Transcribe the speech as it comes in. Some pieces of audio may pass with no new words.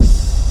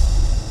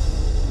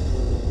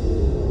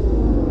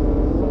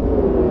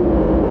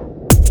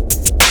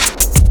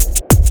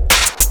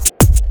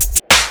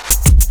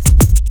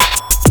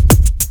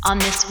On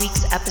this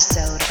week's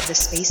episode of the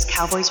Space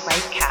Cowboys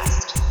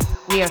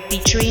Rightcast, we are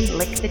featuring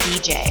Lick the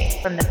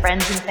DJ from the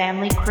Friends and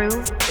Family crew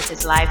with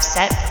his live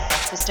set for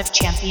Breakfast of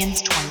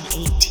Champions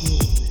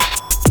 2018.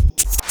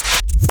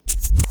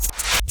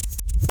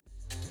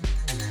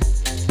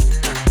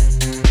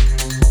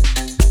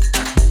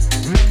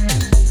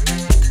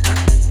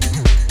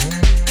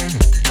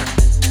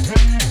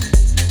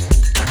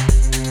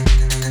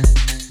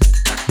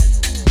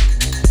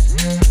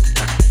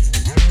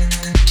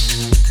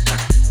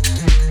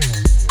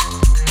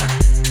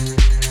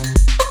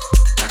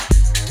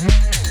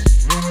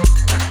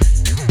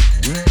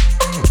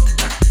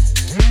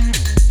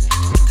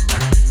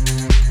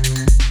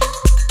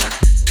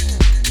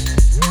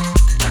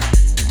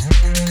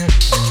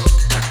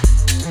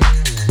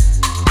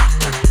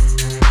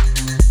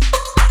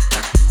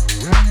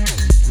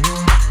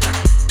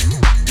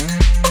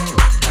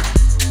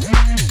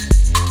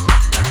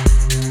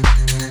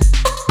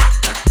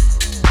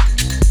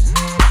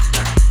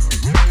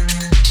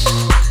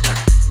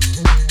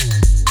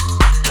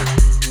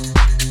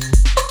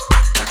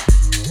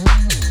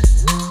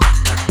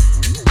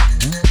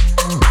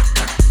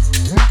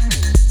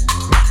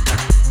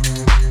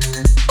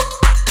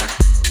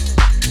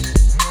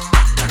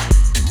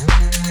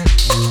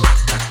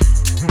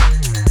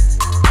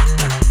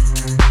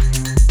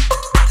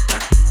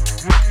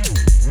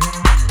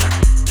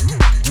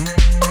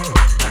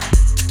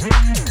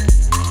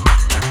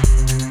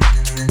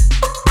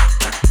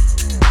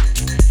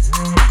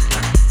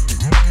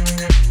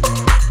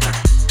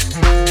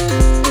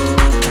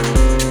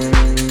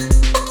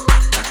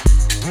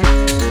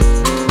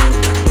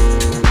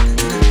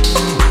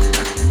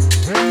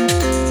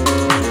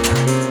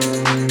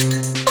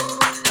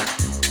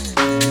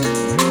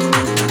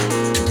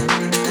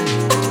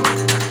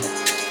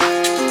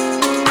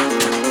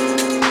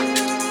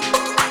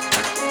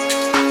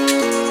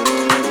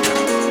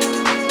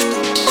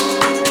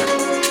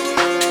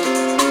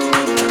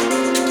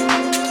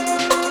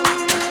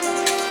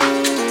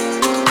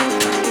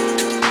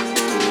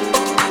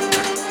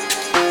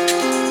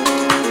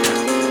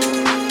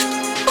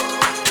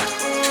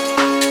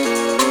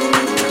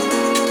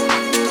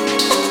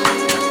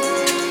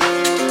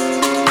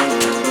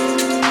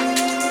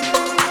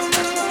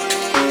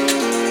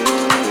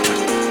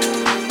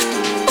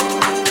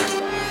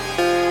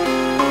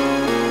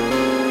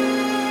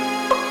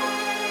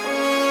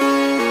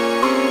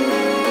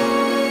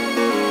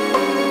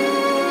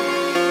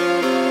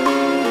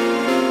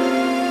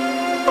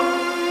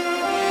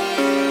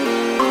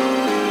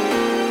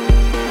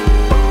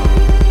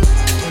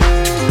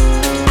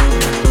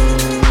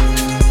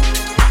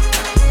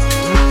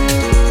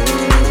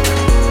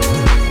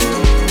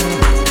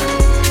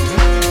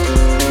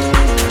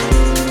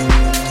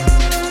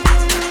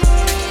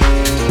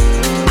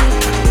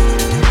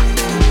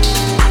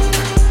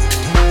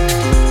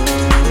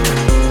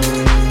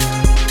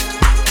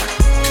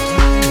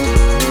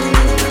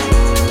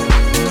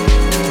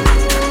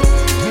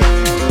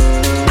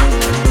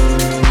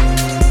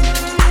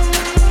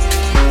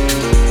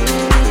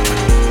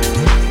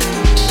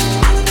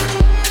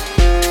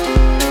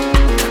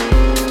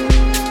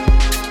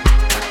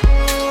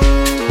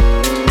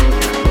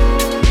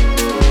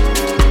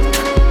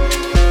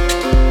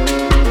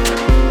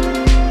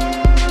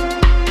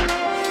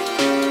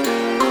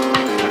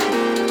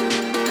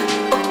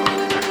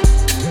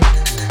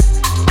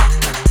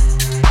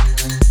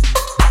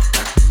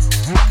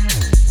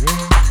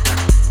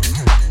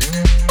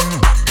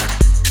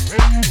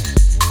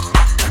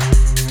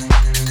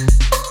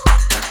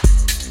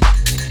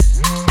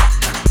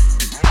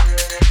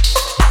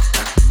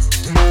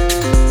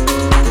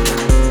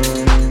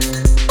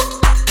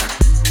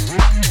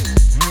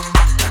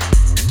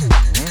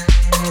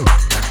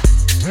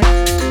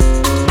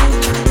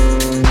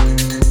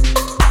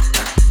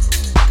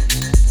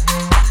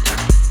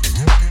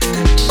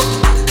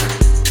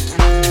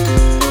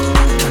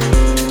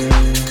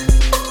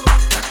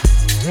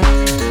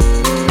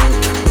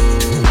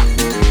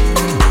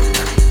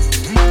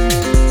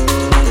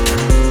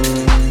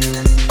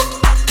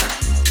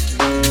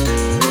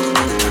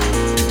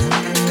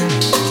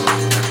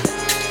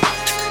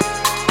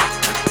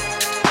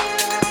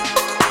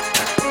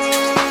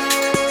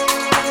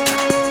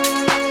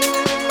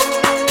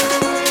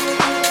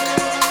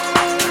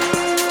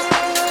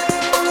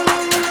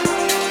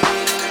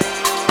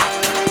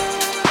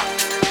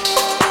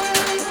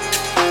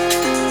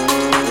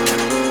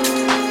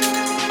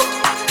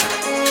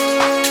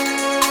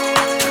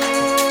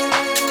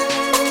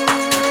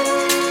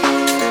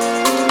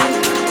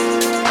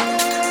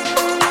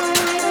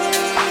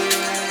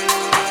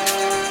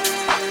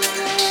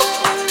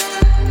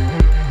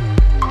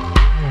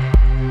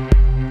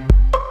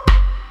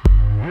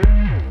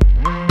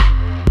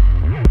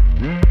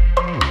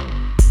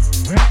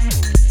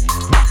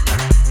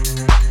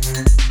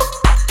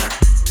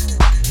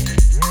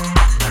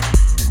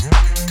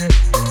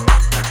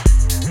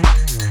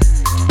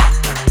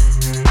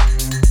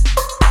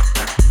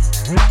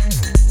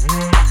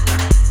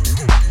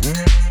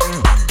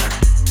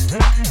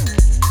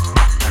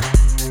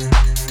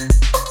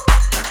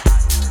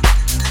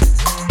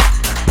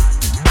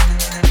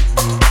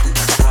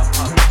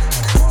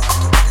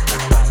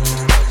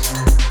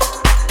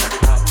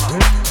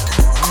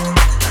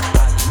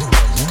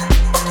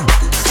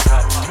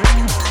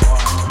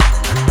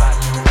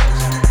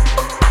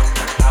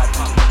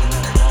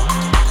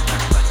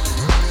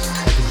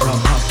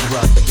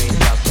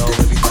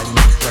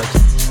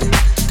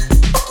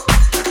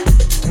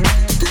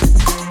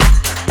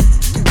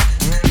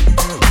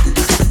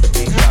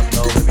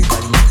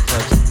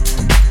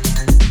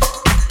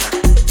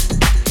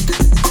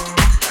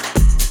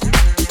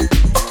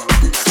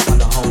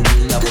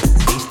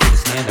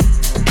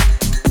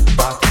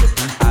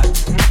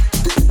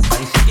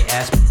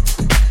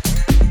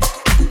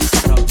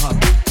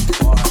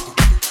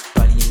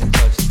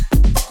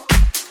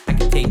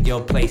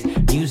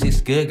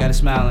 good, got a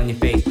smile on your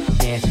face.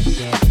 Dance,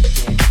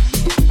 dance, dance.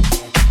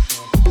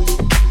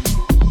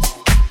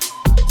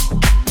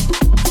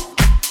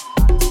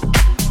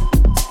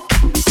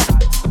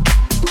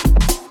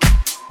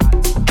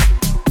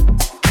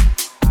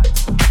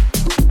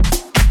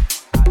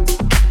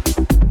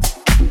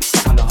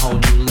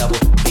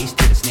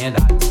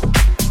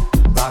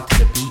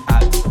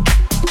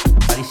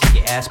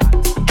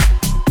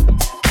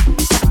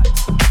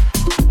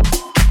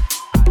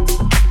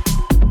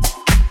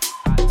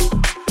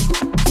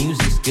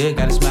 Good,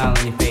 got a smile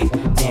on your face.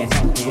 Dance,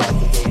 dance,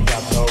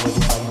 drop low,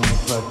 everybody in the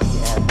club, get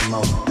your ass the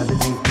most. Another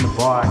drink from the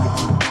bar, I get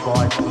from the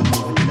bar, keep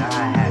moving to the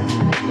hi-hat,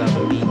 music, love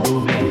me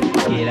moving.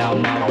 Get out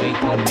my way,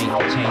 don't make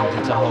a change,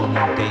 it's a whole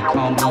new day.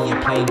 Call me a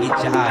plane, get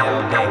you high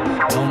all day.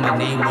 Know my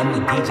name when the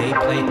DJ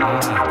play, on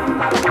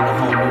a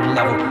whole new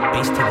level.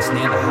 Bass to the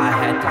snare, the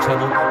hi-hat, the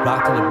treble.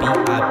 Rock to the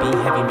beat, I be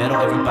heavy metal.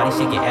 Everybody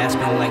shake your ass,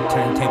 spin like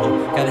turntable.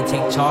 Gotta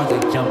take charge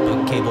like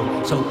jumper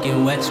cable.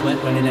 Soaking wet,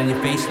 sweat running down your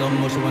face. Slow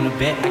motion on the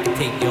bet, I can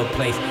take your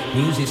place.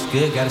 Music's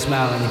good, got a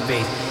smile on your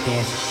face.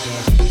 Dance,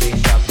 dance,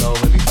 bass drop low,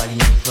 everybody in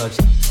the club.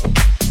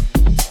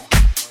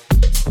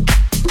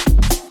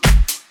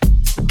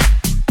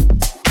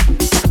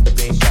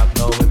 Bass drop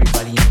low,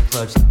 everybody in the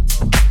club.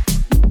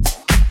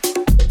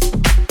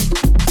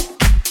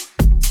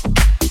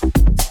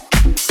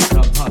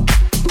 Drum pump,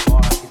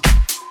 bar,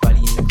 everybody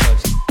in the club.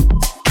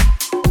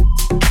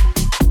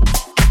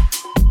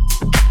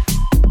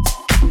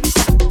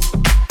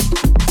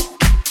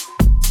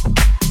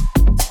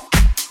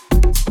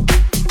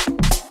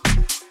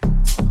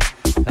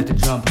 Let the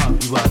drum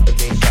pump you up, the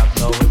bass drop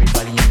low,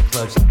 everybody in the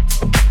club.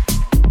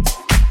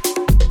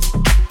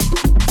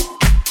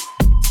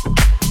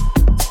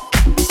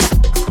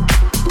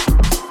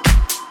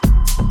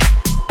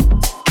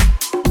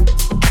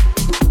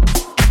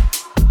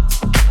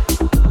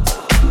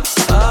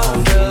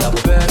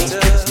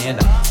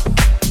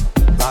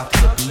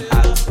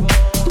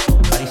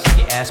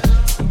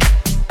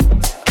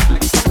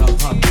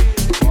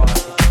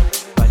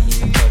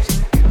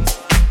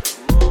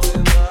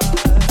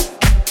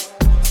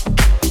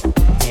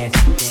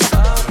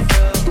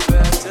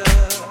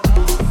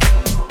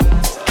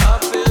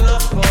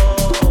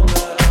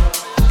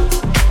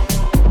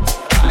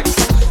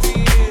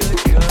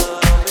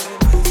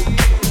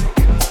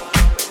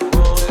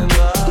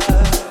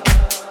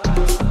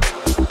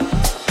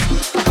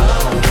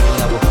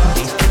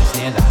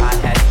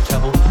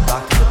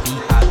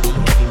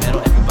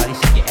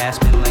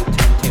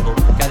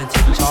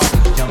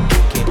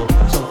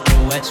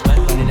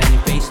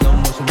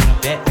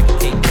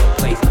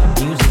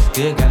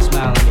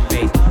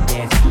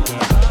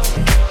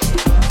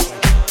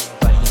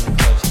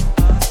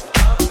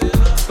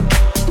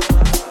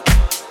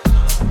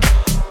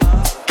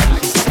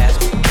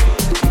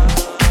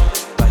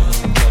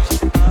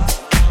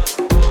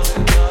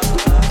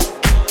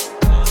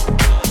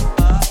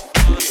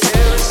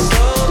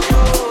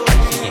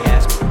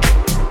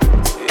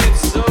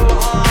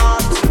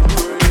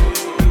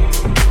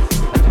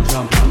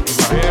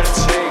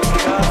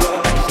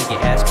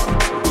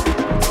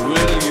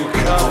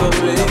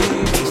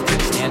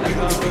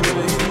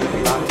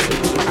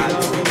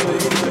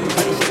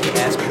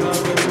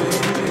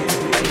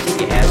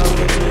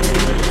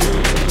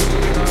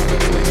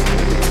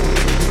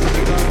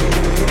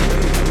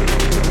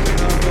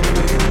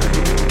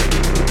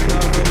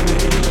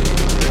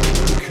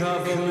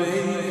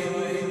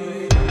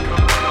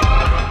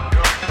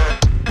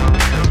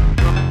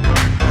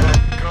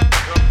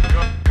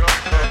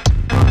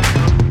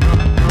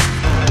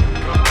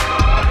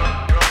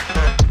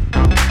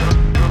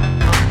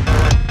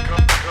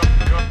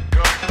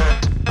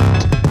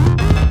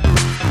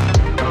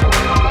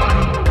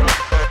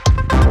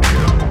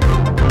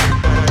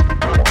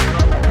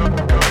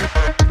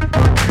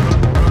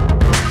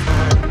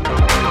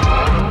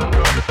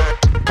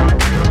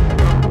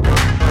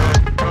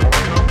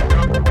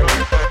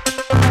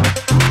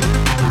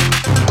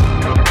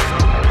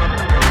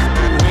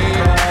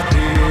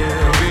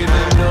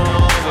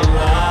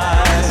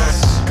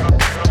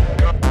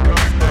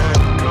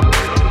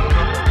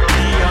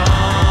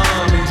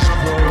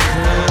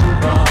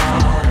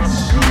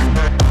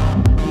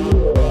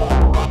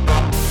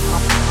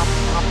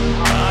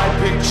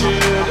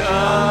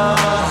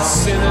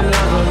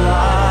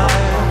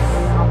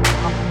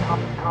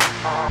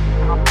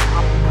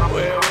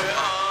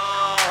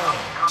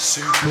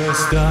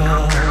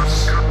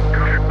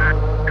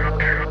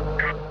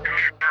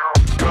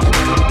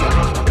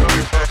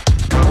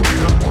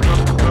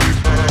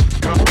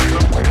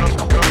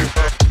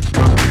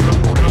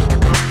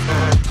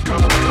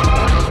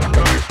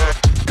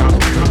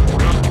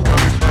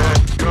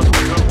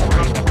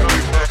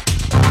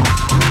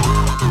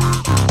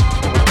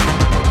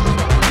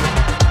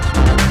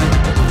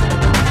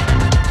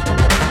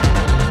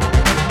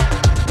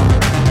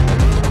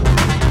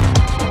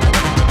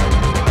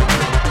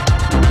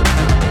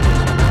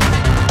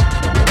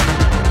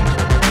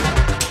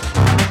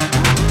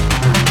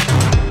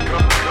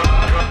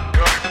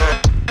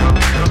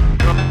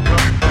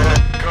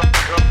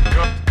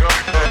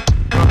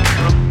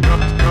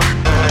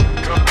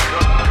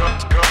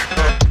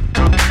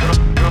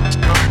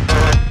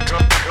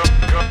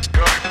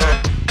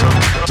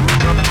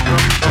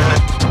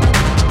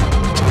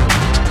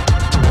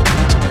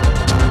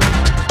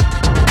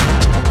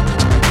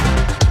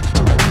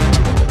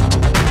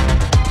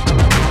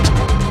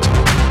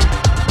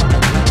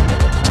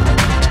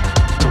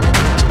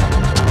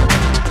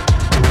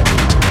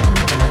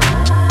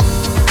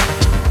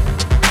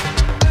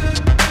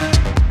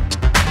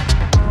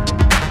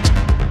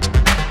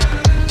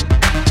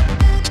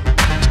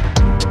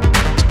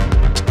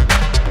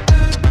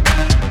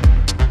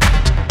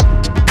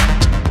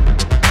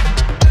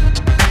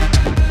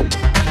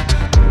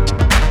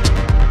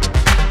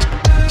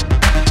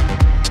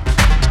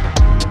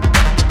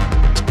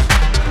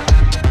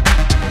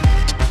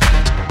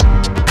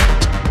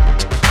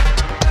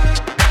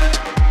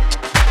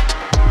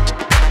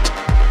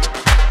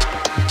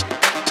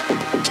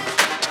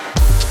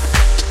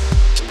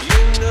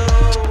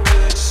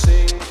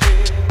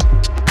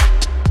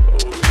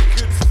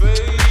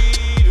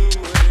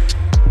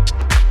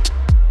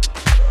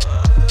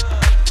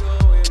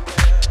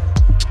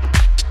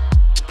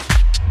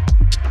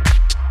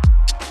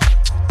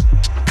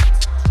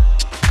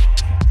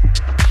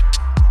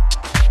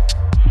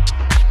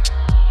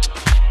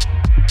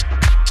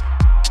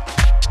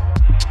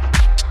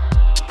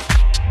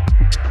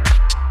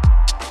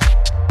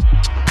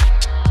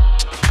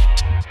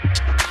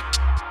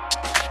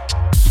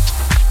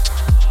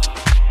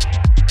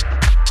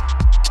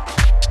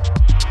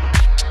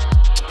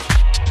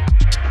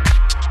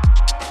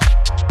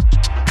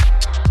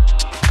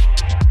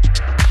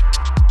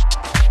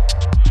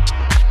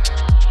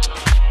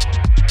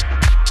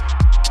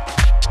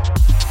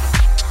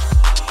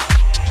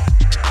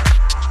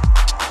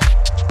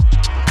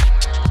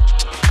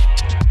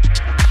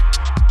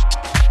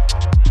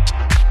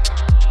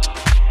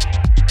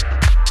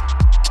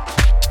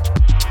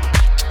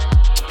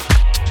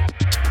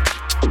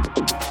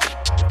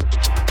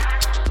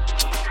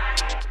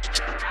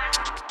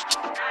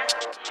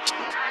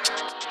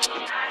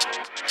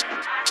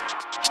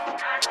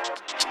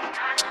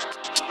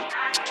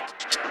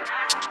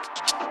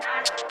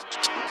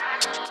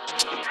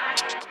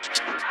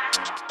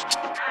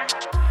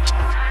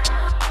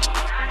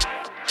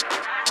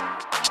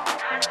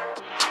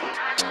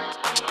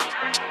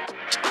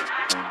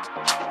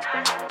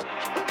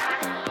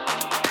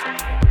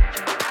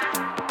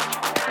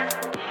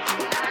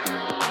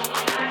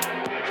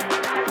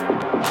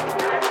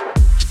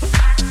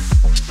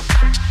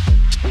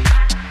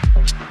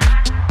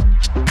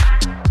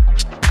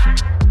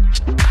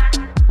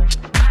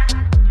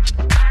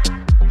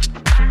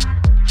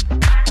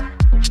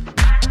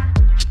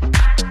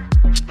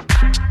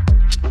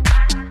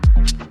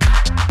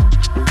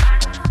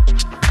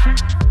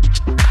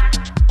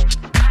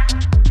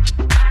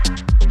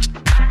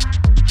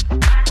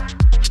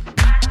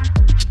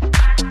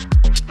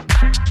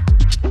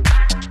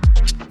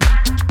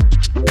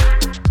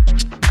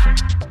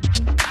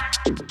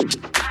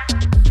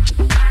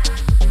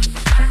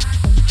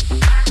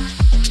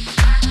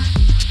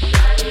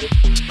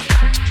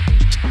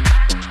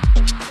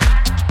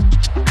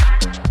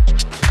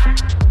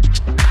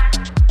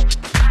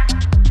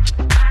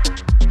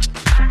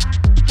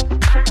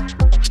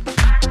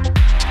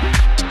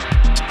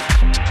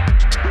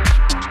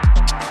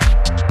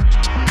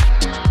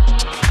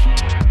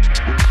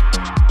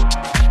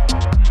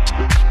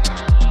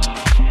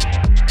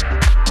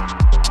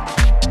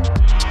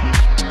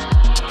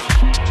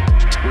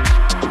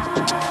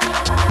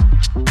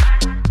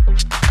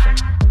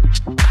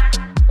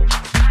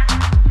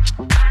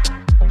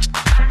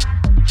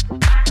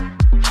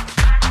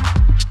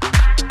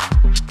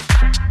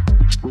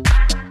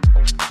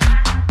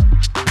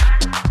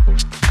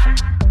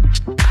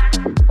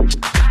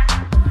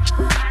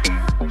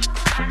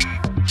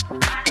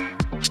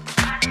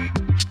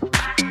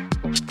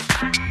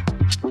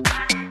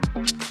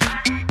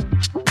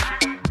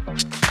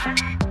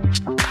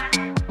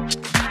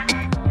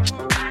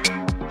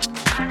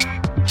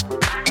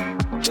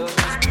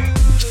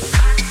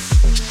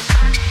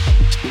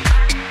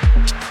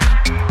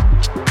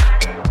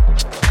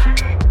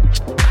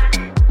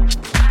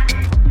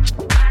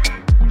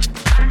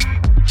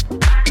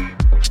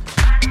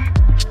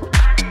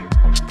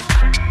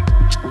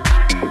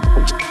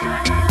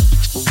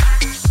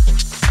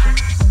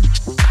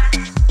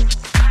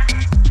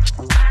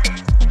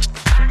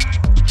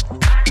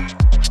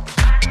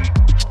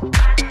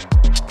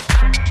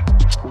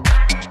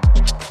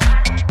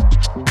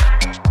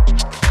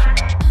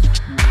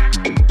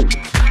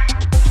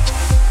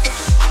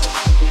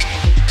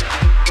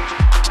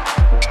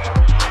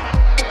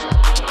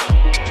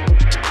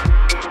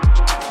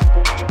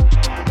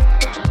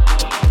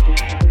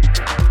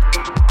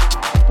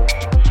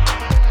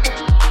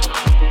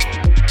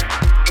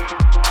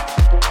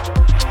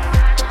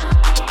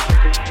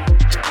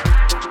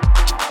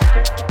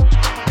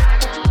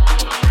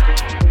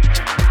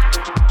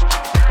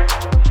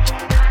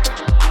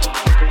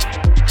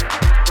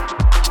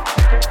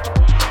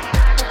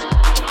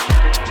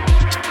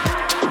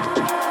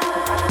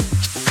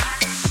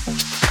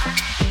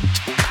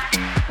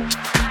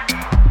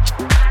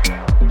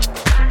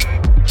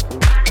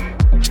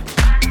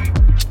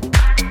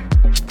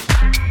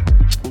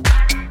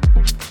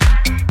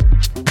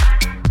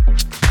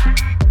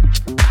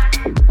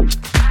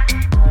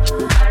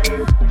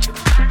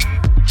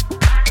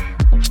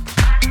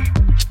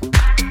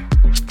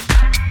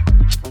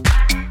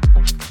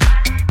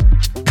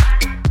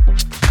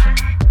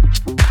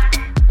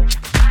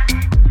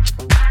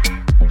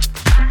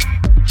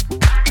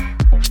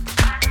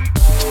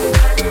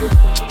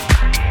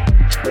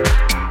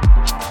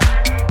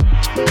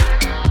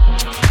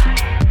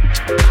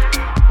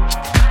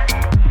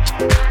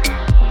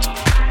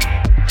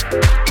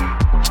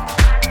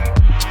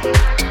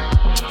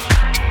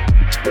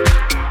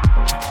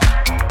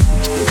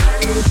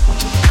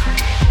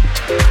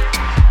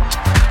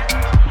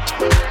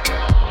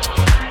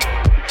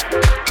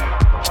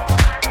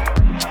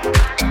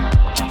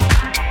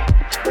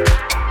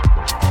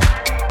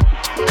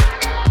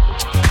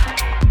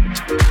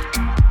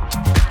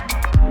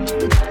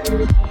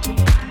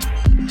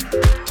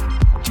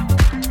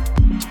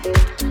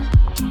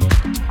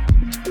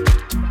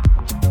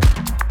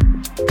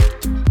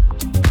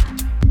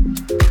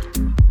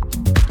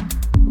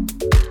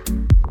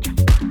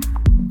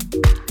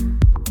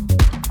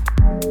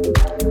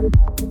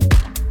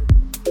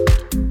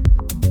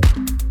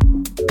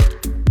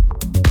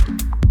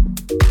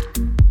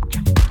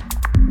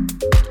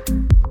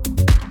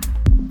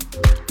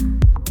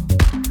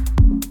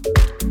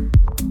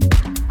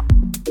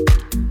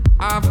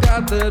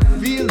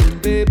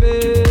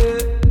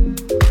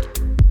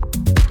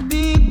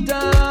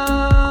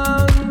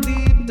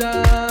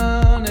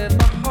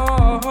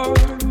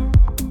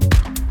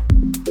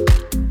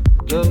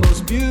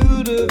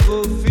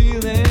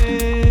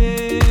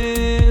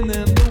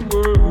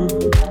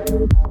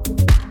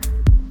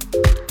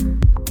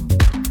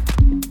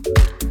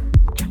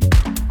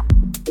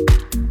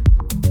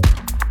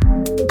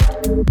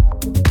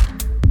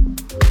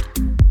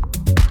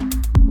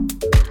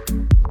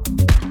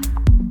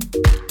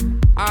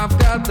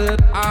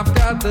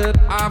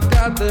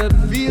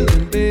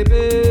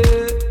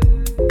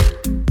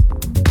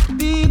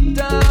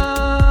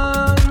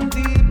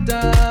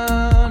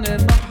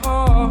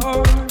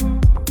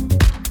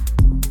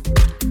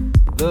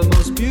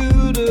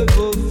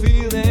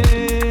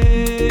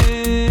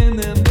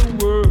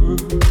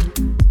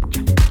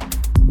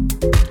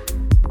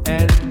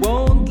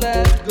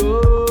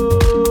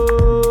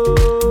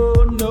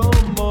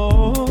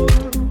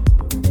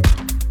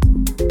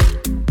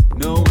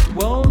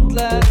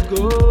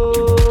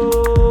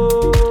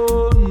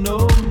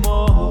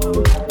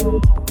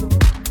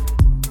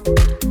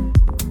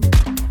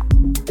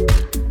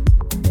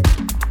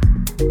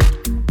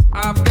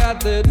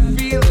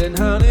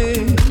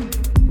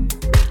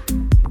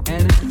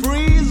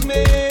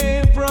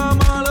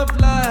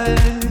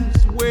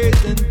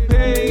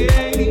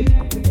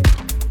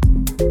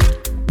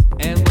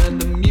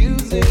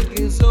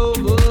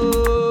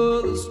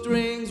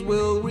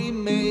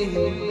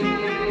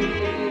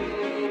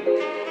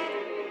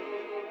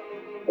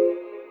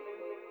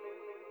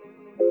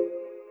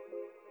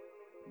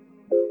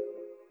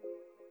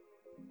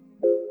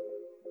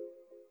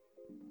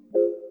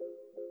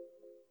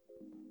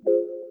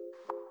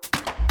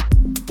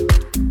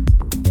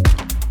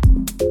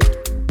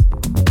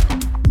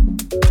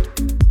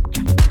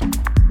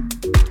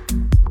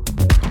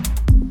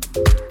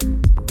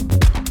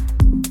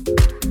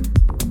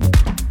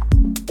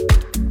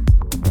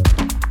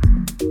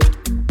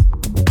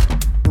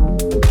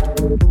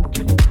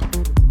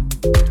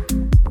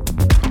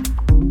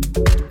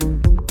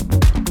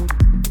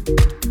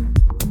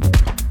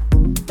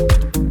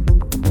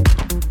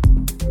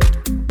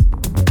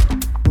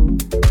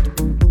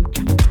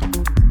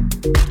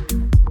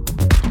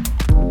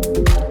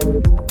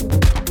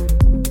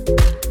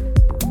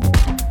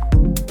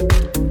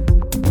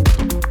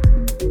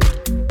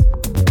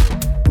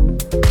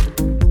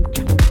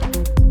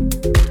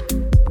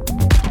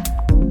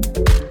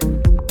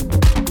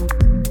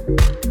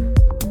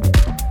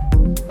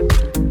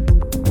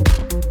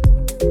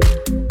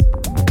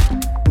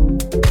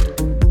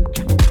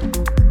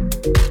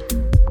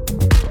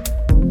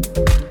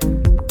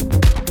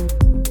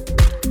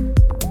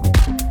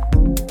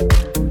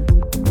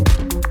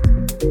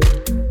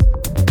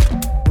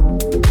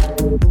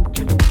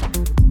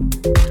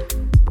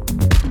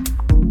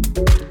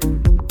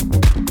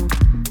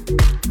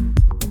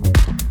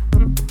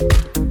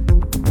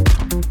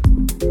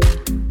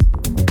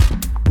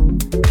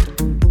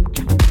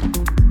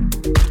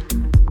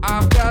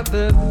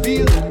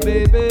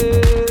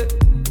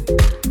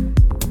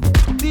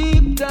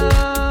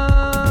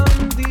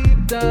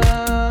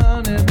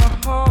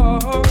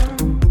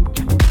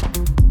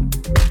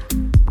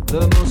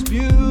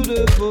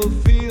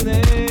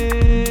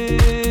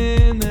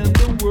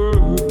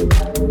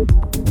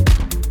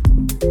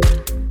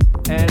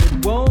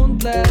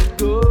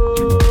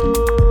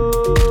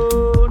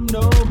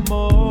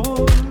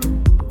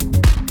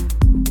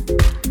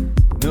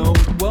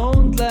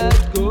 Won't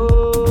let go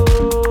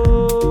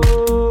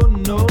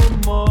no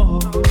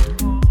more.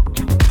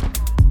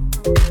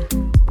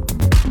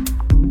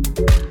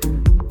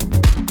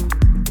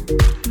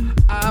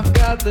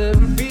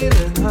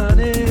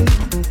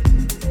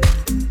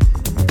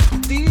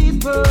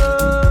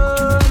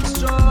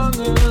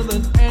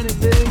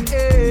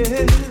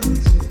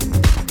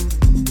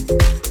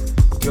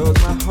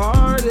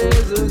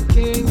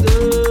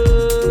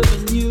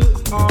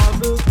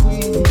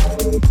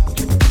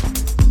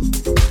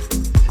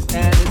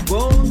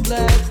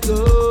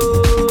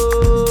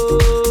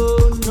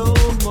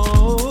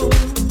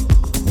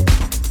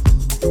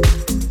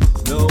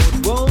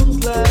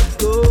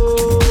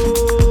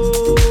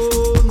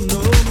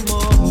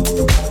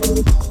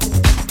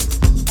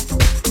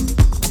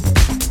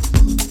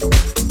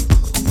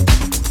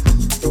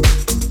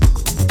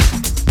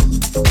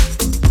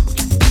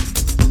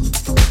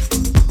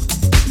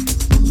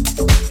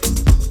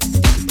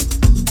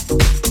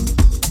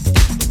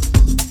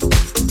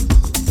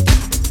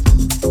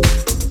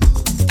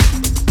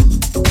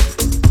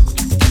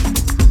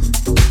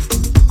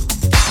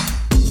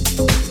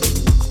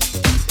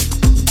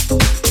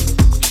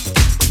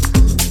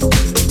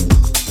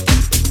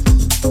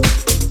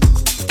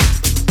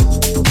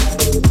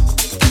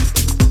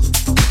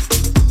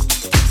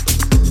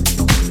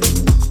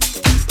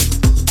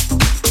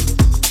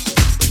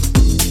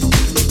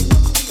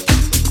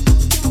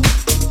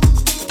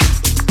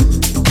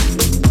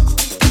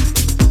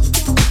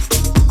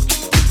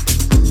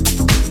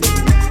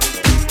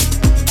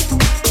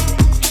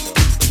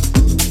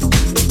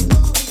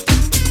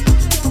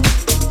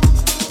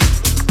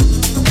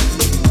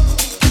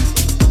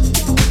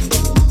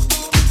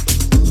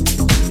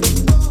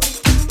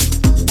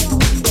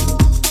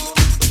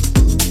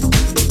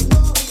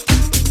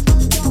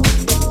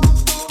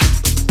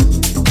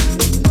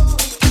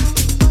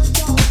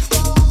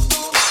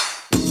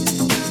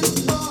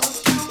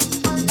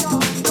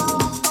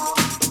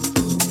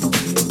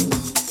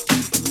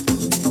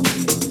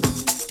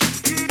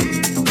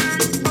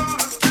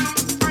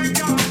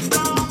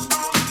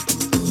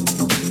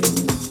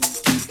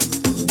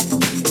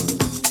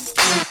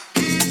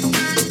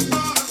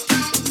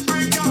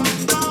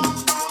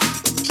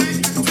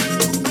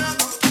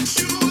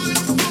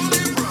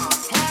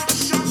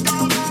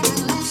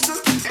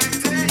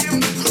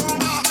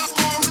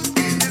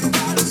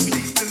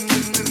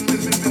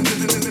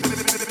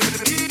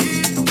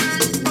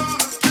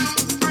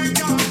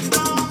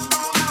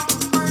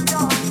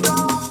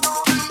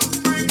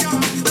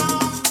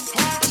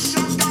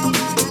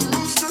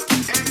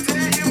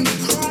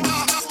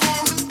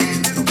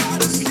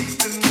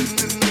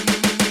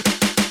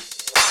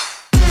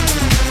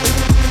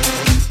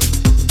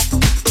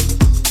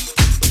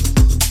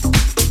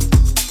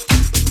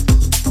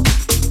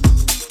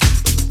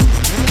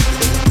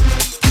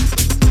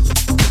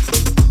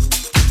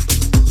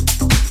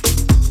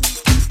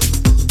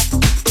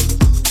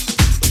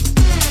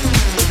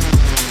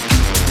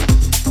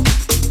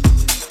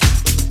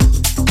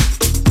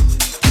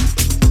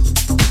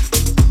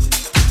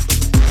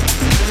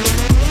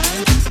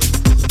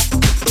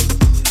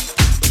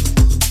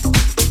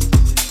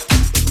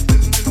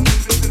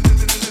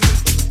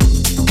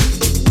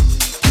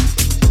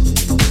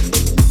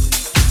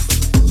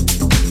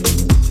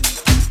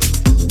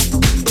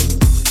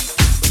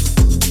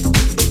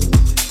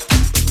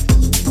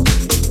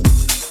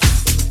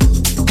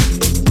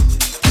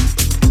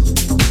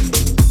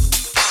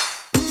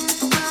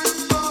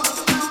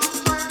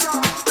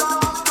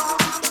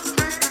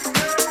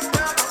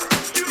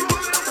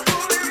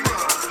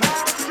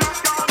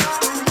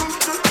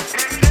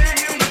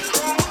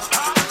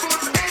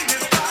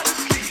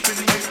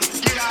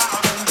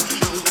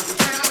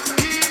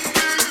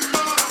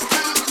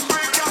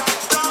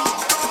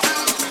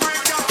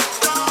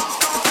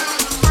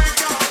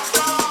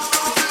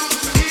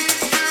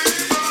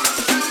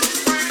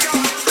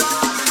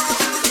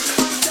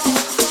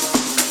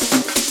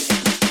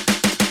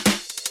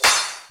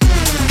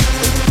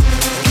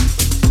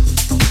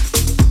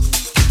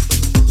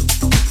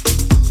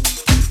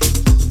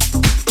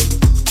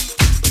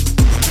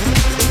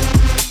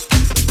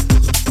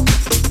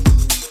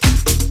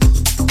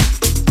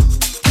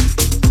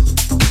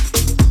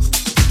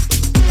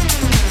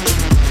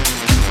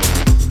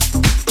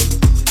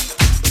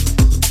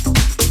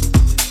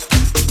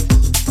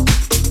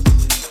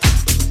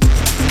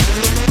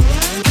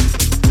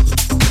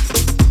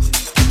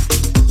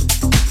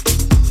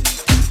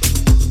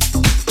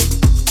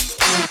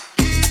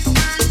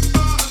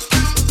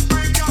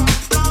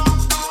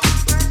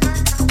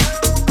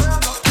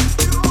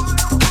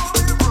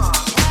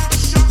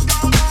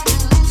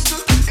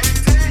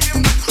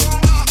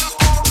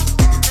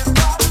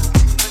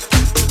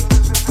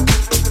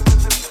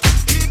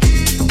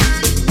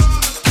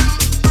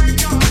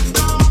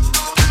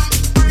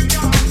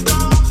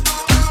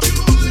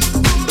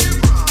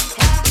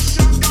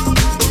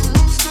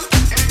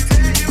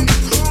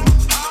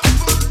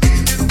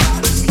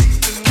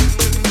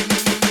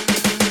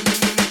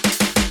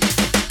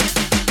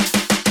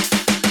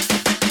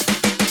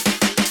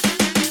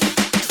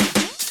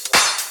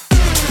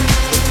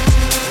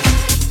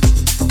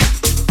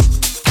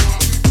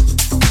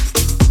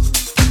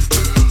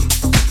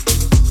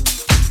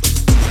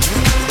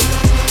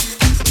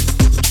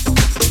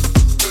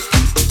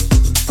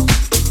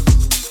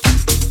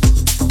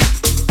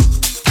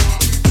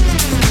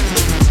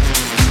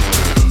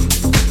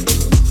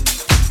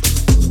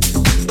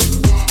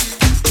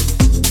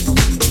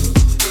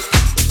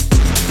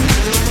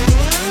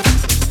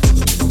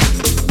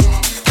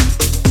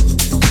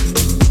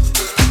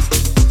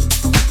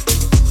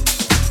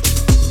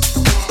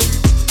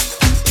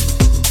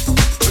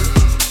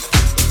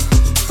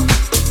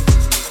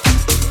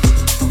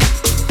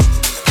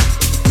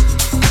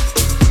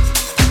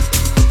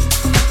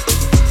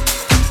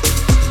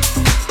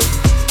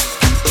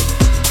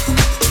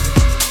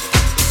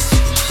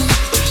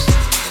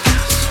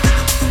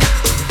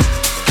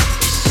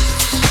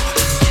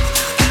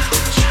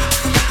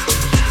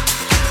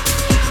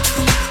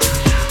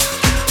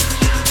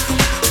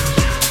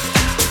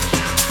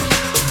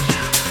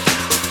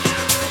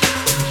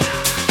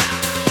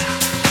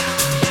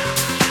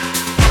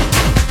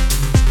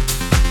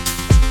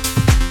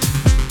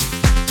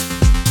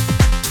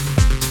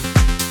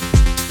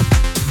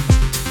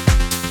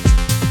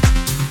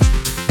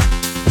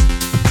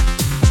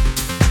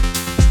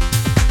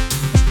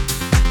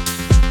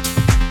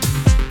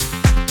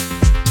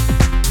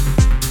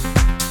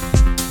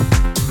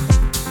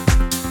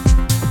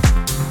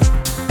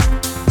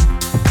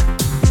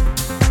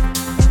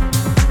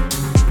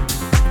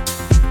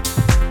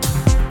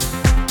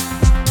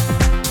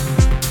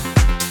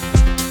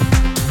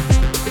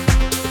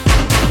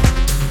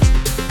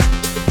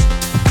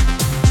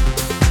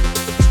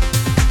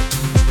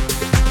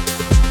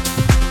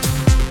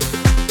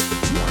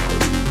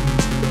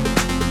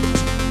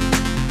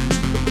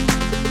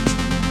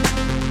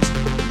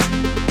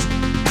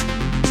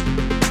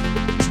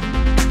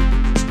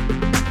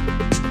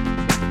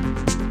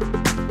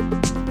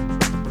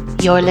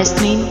 You're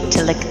listening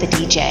to Lick the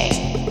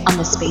DJ on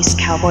the Space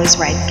Cowboys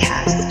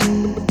Ridecast.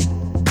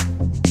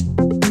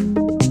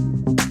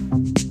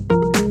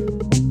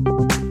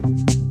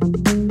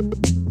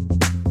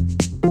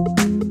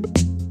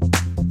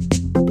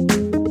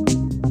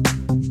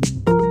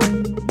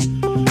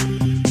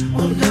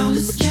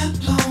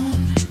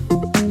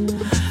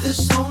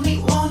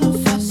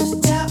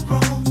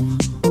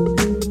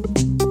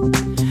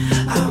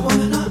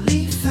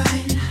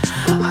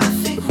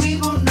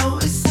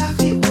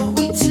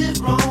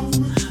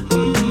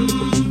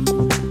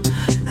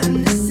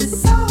 And this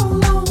is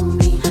all on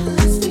me.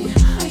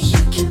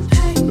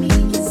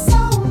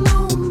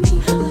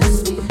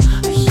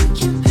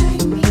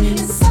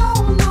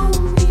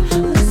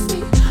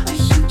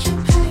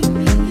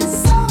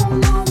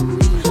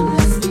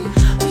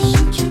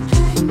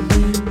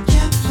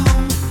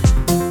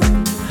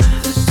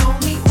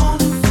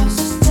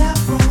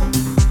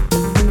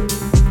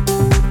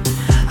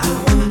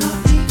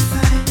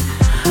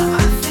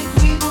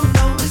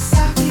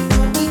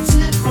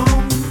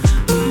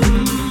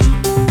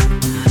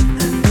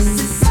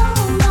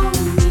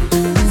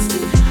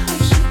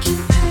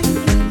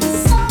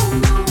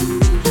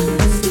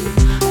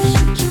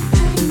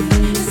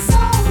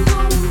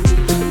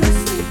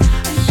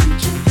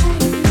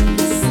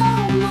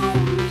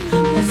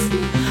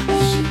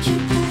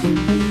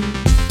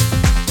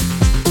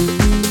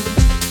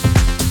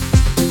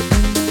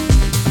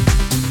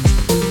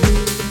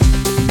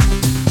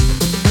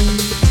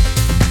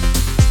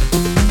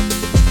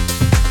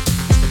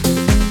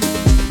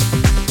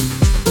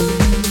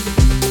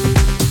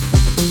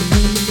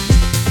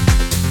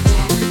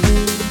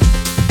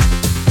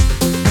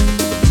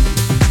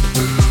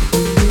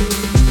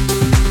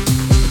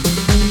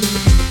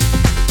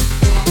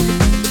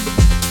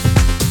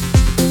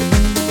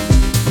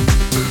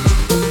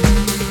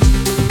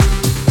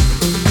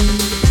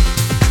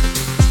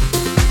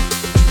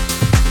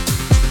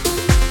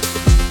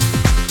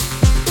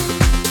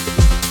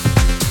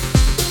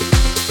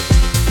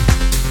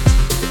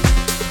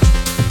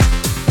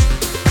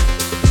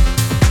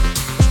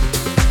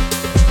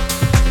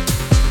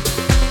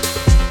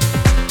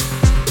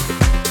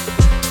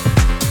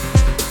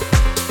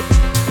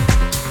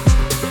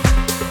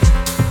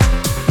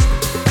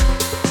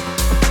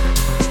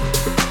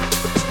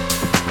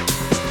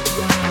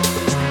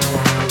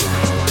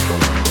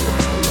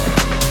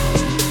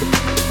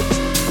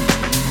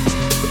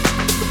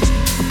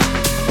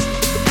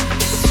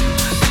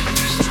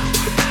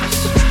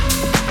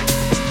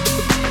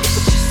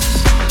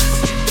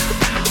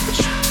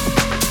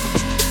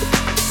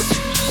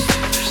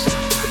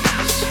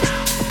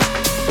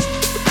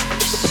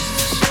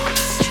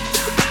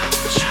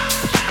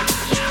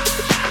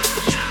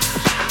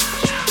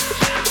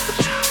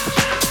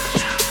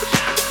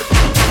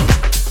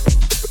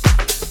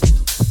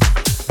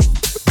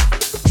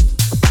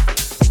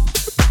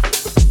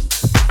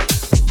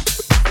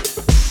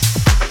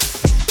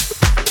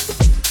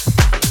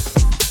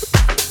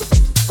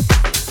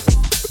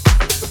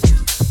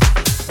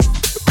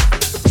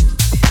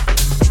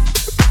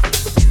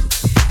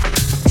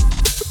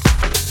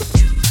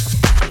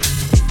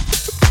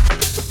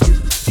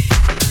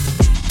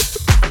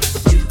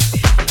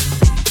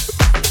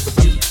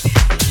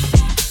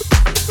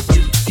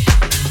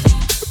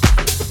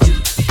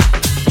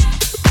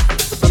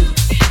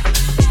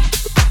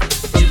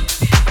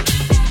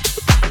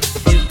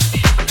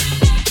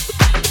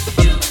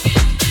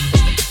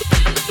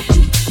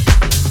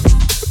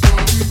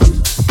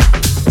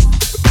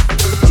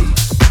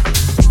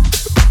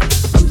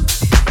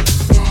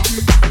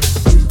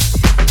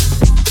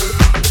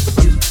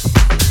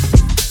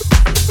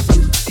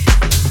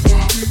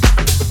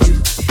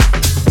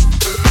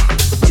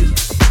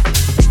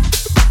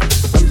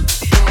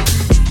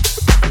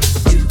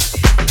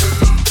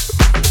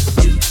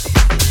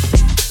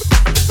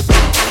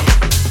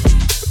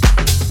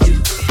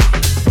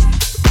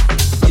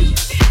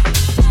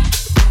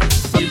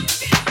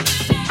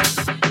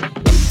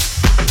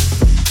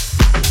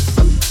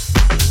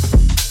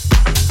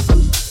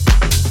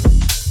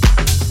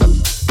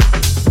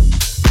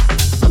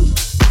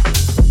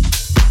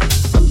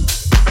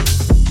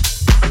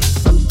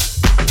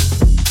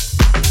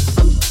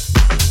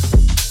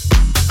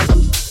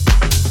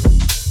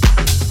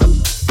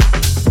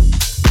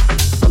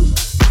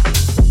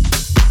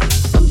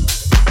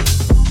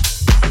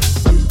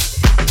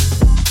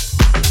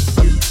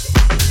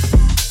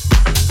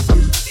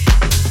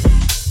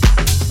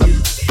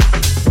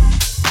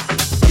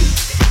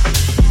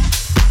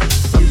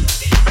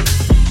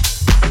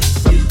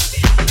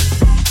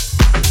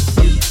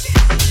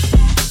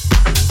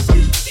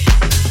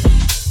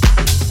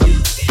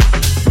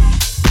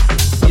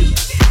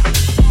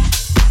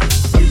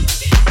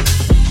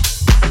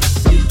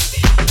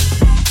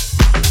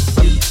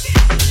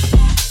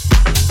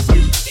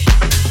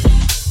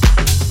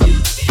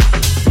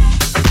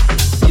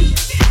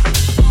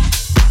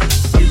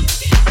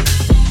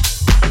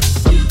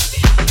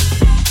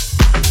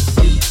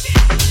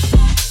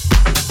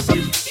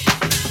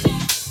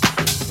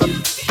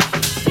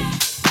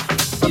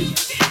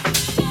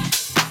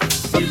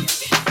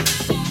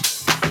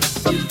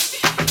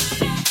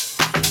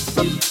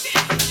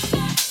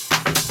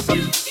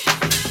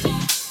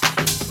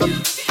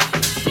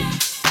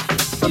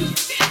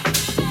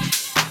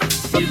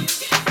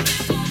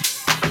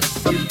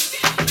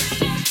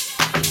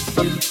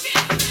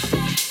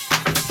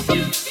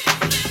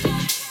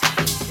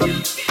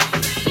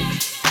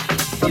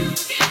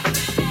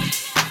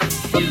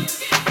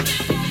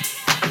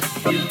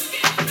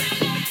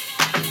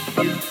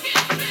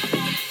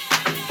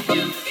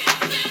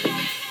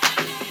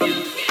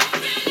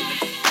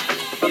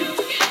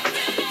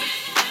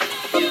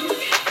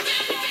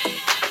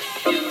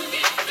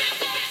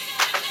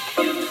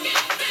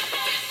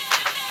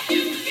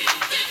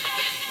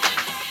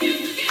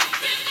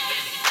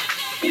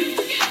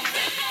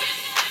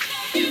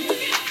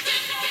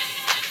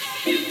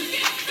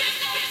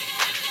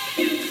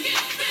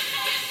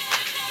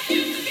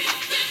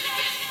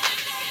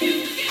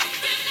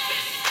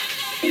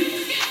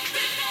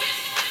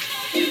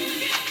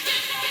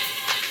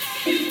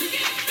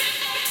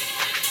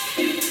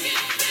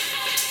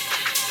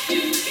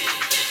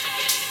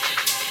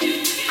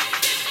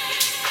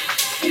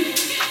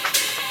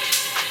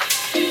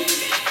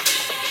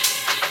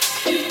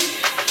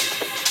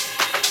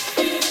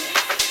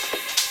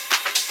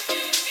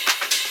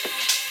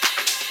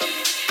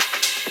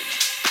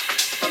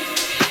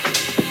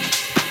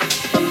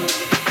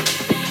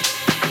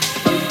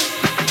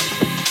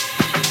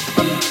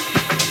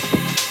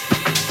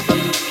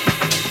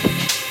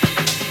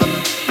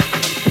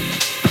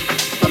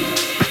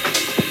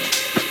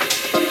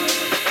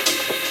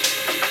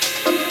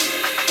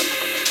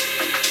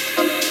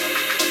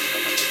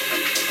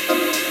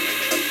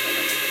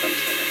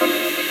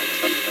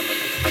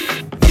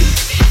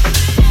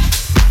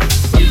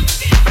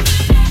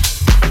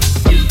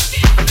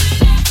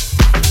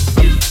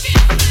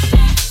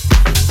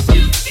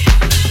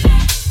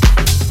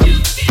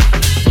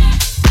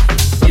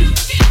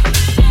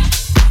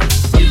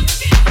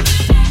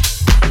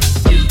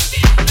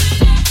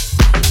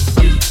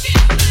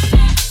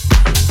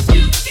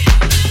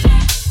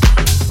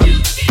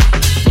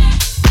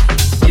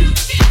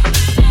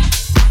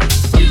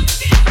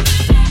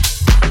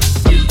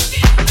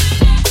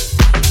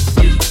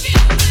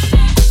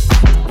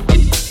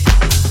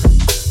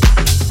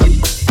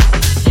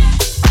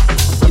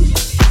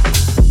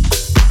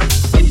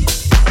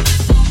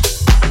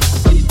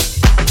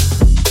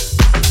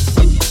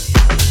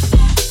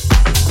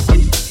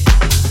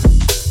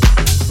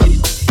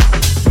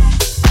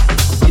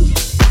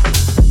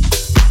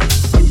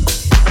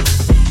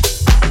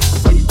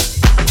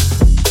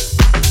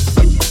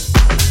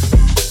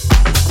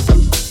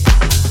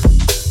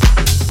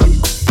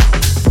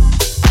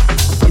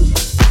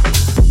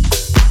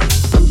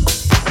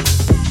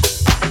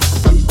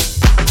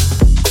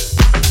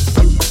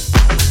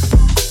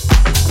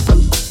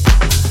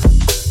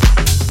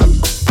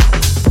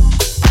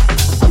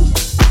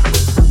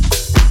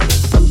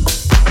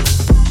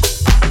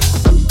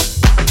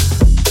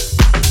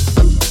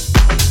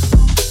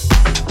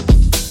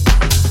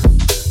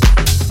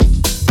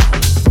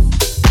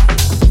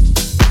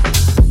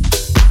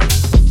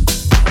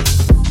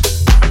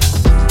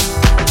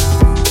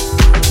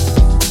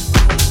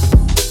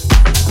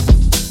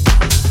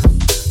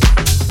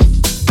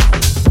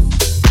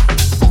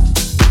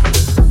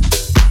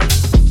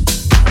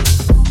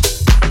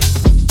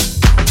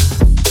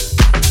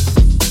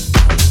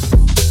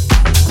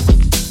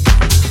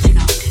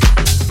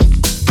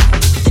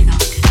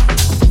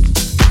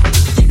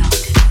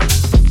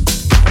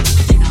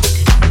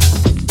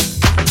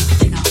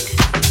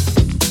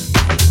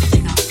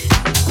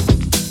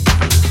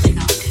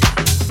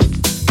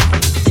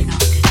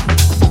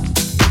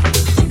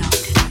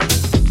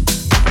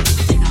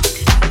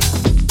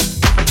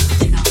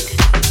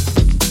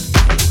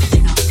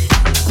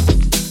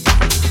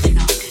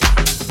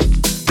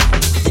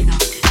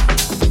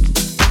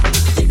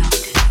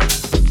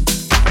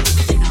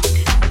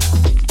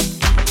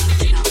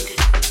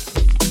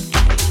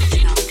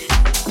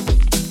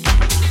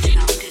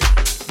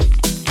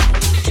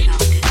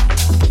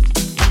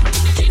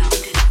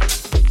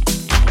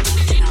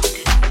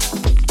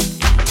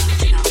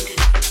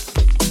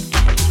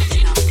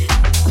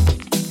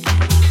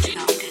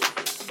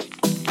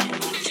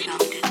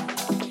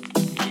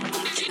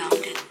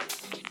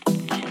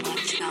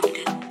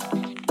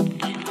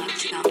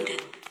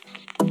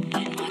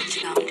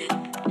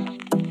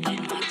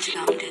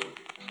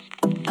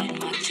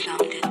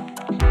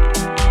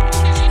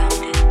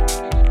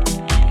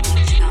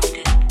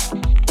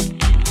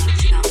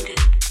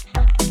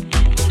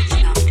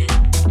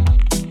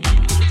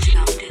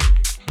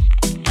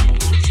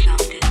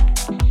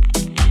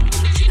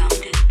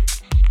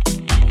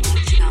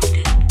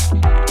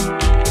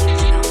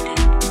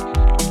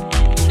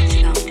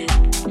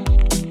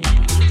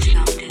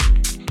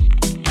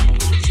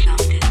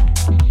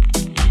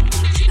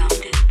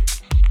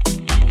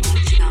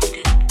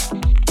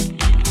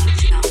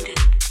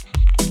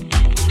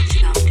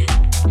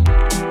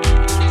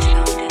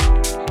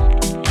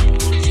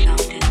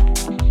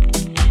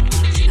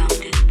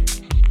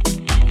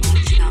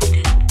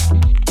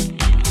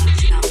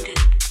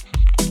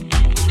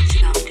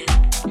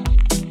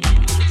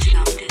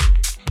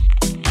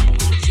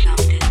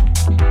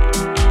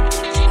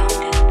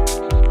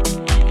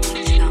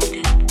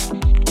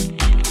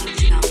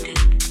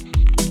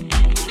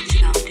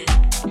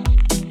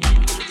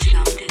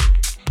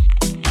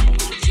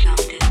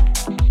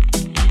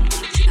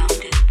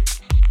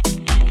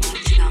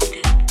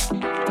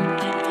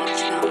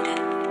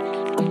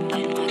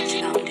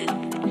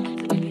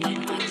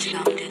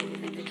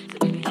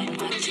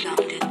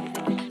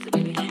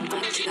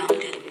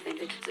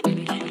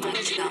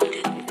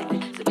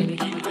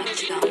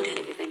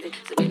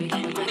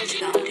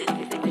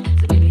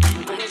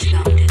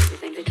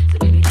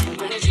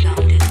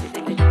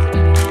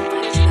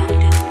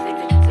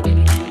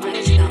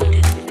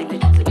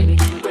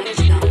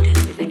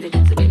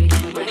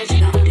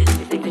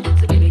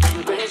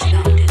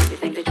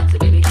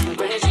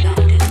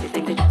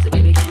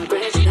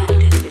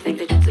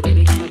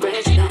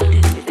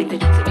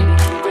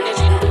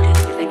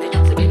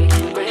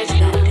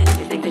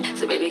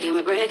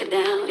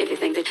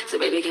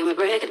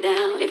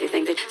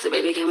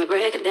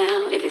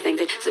 think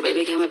that, so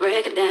baby, can we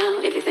break it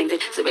down? If you think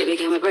that, so baby,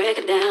 can we break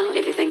it down?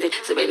 If you think that,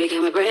 so baby,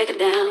 can we break it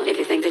down? If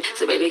you think that,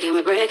 so baby, can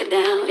we break it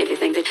down? If you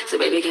think that, so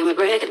baby, can we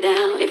break it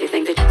down? If you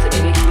think that, so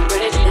baby, can we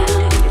break it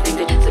down? If you think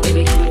that, so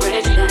baby, can we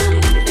break it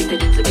down? If you think that,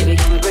 so baby,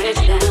 can we break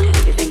it down?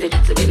 If you think that, so baby, can we break it down? If you think that,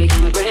 so baby,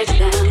 can we break it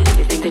down? If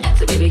you think that,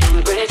 so baby, can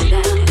we break it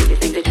down? If you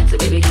think that, so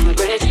baby, can we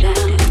break it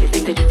down? If you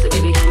think that, so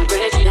baby, can we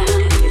break it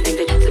down? If you think that,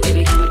 so baby,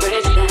 can we break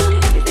it down?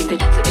 If you think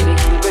that, so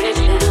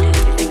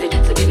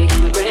baby,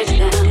 can we break it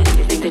down? If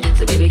you think that, so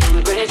baby, can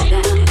we break it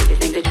down? If you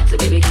think that, so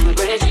baby, can we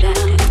break it down?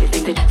 If you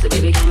think that, so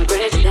baby, can we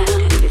break it down?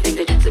 If you think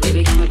that, so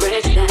baby, can we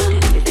break it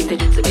down? If you think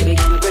that, so baby,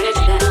 can we break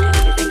it down?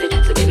 If you think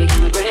that, so baby,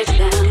 can we break it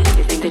down? If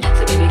you think that,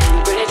 so baby,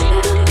 can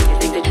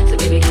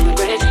we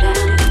break it down?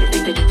 If you think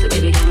that, so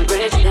baby, can we break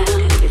it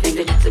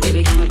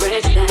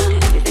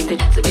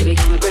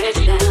down?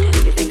 If you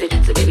think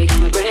that, so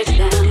baby, can we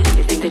break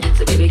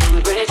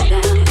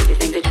it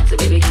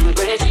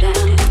down?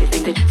 If you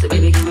think that, so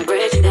baby, can we break it down? If you think that, so baby, can we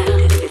break it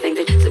down? If you think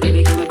that, so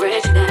baby, can we break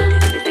it down?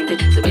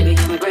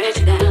 If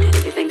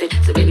you think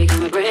that, so baby, can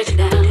we break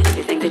it down? If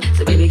you think that, so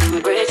baby, can we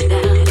break it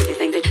down? If you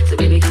think that, so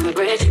baby, can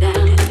we break it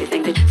down? If you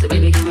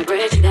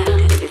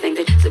think that, so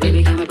baby,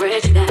 can we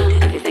break it down? If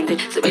you think that,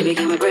 so baby,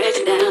 can we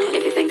break it down? If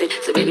you think that,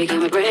 so baby,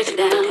 can we break it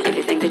down? If you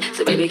think that,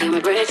 so baby, can we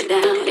break it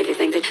down? If you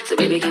think that, so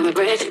baby, can we break it down? If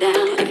you think that, so baby, can we break it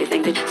down? If you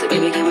think that, so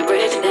baby, can we break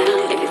it down? If you think that, so baby, can we break it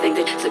down? If you think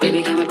that, so baby, can we break it down? If you think that, so baby,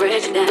 can we break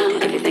it down?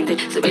 If you think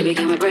that, so baby,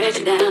 can we break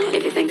it down? If you think that, so baby, can we break it down?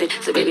 If you think that,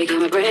 so baby, can we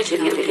break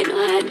it down?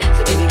 If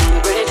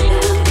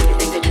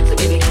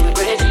you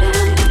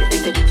think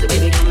that, so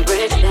baby, can we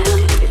break it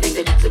down? If you think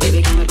that, so baby,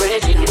 can we break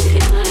it down? If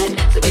you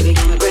not, so baby,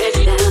 can we break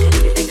it down? If you think that, so baby, can we break it down? If you think that, so baby, can we break it down? If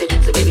you think that, so baby, can we break it down? If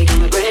you not, so baby, can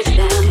we break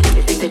it down? If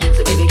you think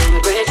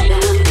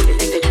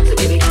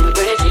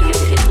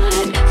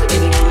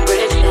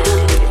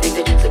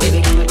that, so baby,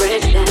 can we break it down?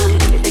 If you think that,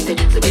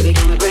 so baby,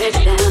 can we break it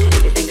down?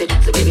 If you think that,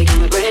 so baby,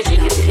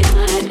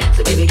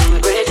 can we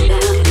break it down? If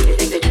you not, so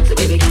baby, can we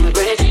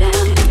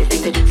break it down? If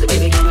you think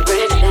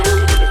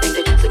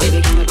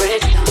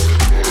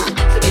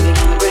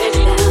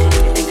that,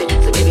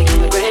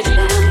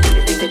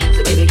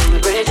 so baby, can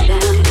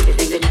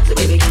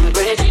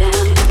we break it down? If you think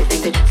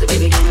that, so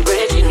baby, can we break it down? If you think that, so baby, can we break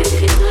it down?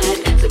 If you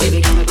not, so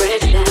baby, can we break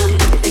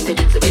it down? If you think that,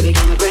 so baby,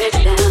 can we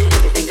break it down? If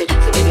you think that, so baby, can we break it down? If you think that, so baby, can we break it down?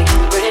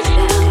 So baby, can we break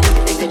it down?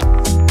 If you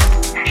think that, so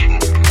baby, can we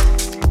break it down?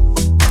 If you think that, so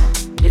baby, can we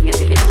break it down?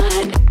 If you think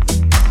that, so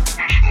baby,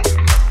 can we break it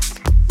down? If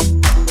you think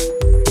that, so baby,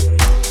 can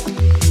we break it down?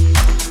 If you not, so baby,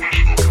 can we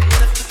break it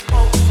down? If you think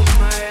that, so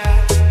baby, can we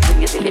break it down? If you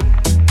think that,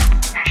 so baby, can we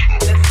break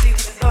it down? If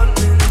you think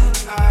that, if you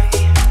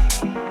not.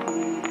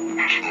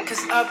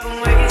 I've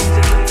been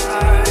wasting the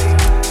time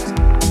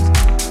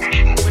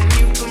when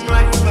you've been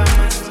right by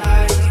my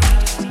side.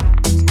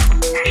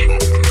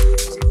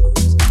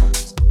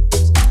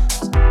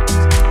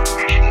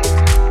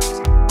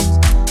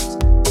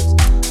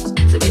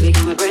 So baby,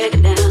 can we break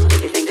it down?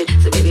 If you think that,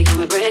 so baby, can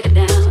we break it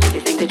down? If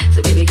you think that,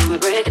 so baby, can we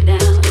break it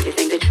down? If you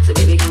think that, so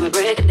baby, can we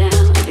break it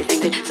down? If you think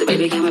that, so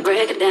baby, can we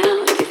break it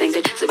down? If you think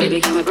that, so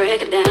baby, can we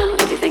break it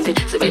down? If you think that, so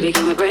baby, can we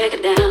break it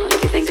down? If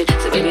you think that,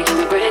 so baby, can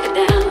we break it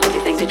down? If you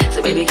think that,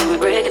 so baby, can we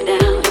break it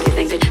down? If you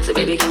think that, so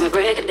baby, can we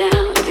break it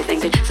down? If you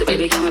think that, so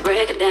baby, can we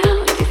break it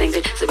down? If you think that,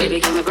 so baby,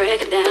 can we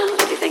break it down?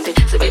 If you think that,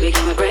 so baby, can we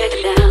break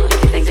it down? If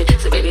you think that,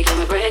 so baby, can we break it down? If you think that, so baby, can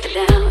we break it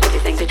down? If you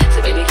think that,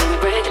 so baby, can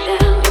we break it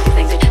down? If you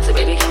think that, so baby,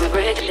 can we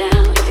break it down?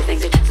 If you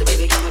think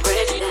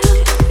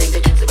that, so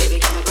baby,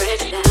 can we break it down? If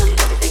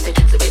you think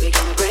that, so baby,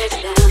 can we break it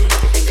down? If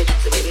you think that,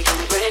 so baby,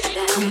 can we break it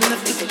down? Come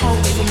lift the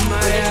smoke from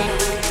my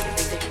eyes.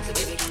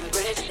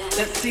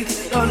 Let's see the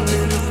sun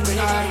in the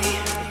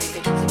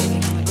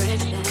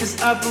sky. 'Cause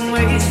I've been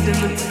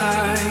wasting the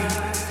time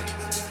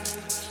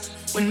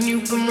when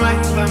you've been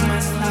right by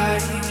my side.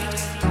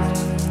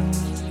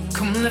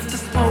 Come lift the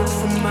smoke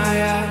from my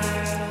eyes.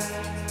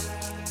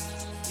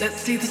 Let's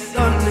see the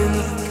sun in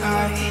the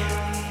sky.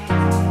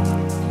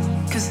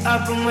 'Cause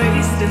I've been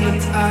wasting the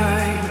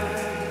time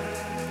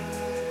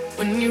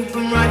when you've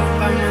been right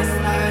by my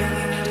side.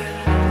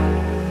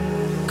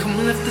 Come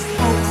lift the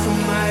smoke from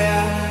my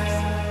eyes.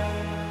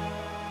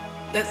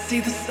 Let's see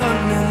the sun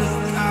in the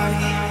sky.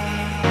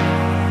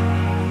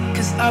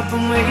 'Cause I've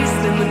been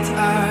wasting the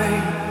time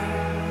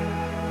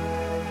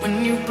when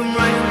you've been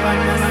right by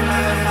my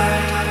side.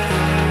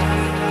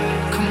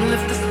 Come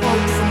lift the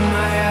smoke from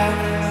my eyes.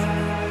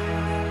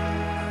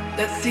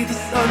 Let's see the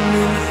sun in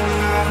the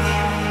sky.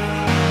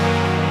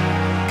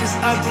 'Cause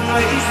I've been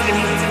wasting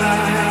the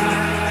time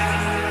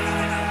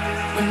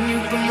when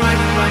you've been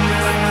right by my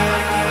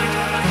side.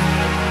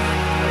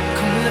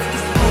 Come lift the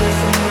smoke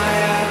from my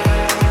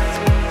eyes.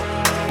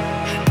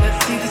 Let's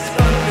see the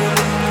sun in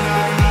the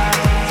sky.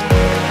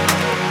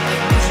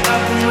 'Cause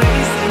I've been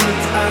wasting the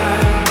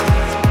time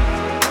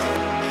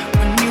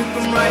when you've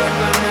been right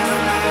by my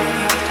side.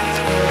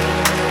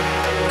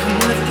 Come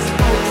lift the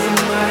smoke from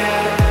my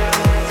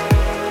eyes.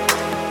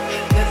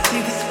 Let's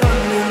see the sun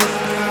in the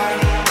sky.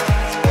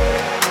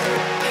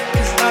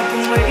 'Cause I've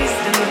been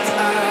wasting the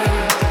time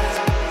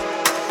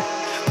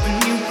when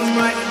you've been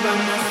right by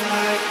my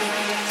side.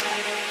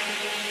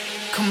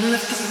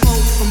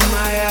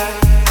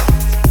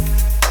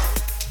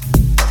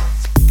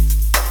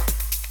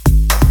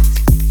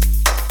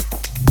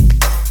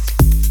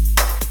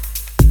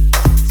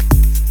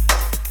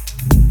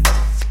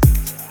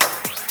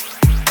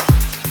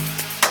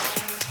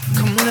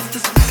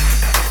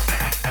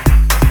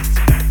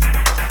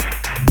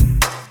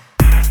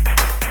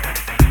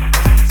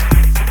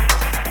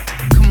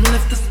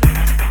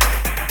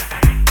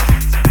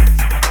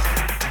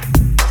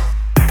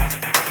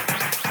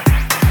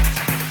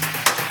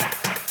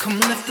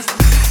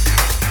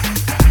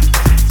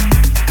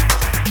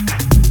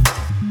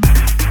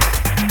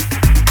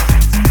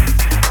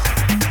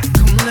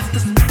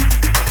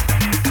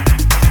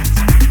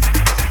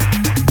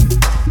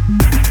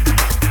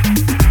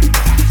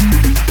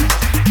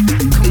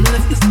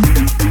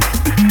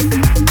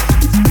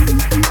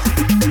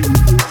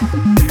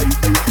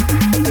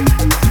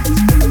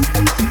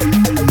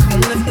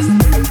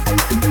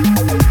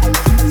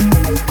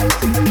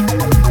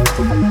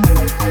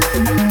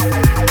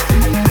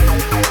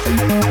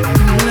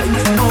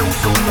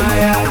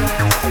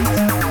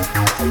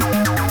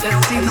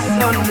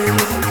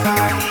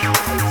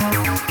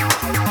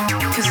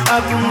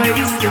 I've been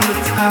wasting the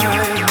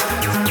time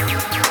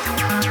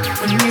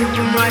when you've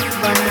been right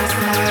by my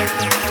side.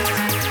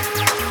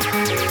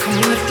 Come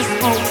on, lift the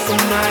smoke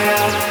from my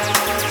eyes.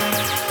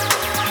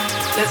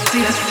 Let's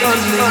see the sun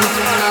in the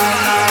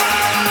sky.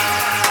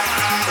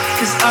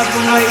 'Cause I've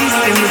been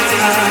wasting the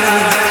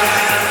time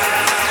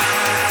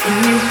when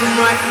you've been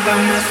right by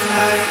my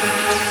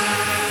side.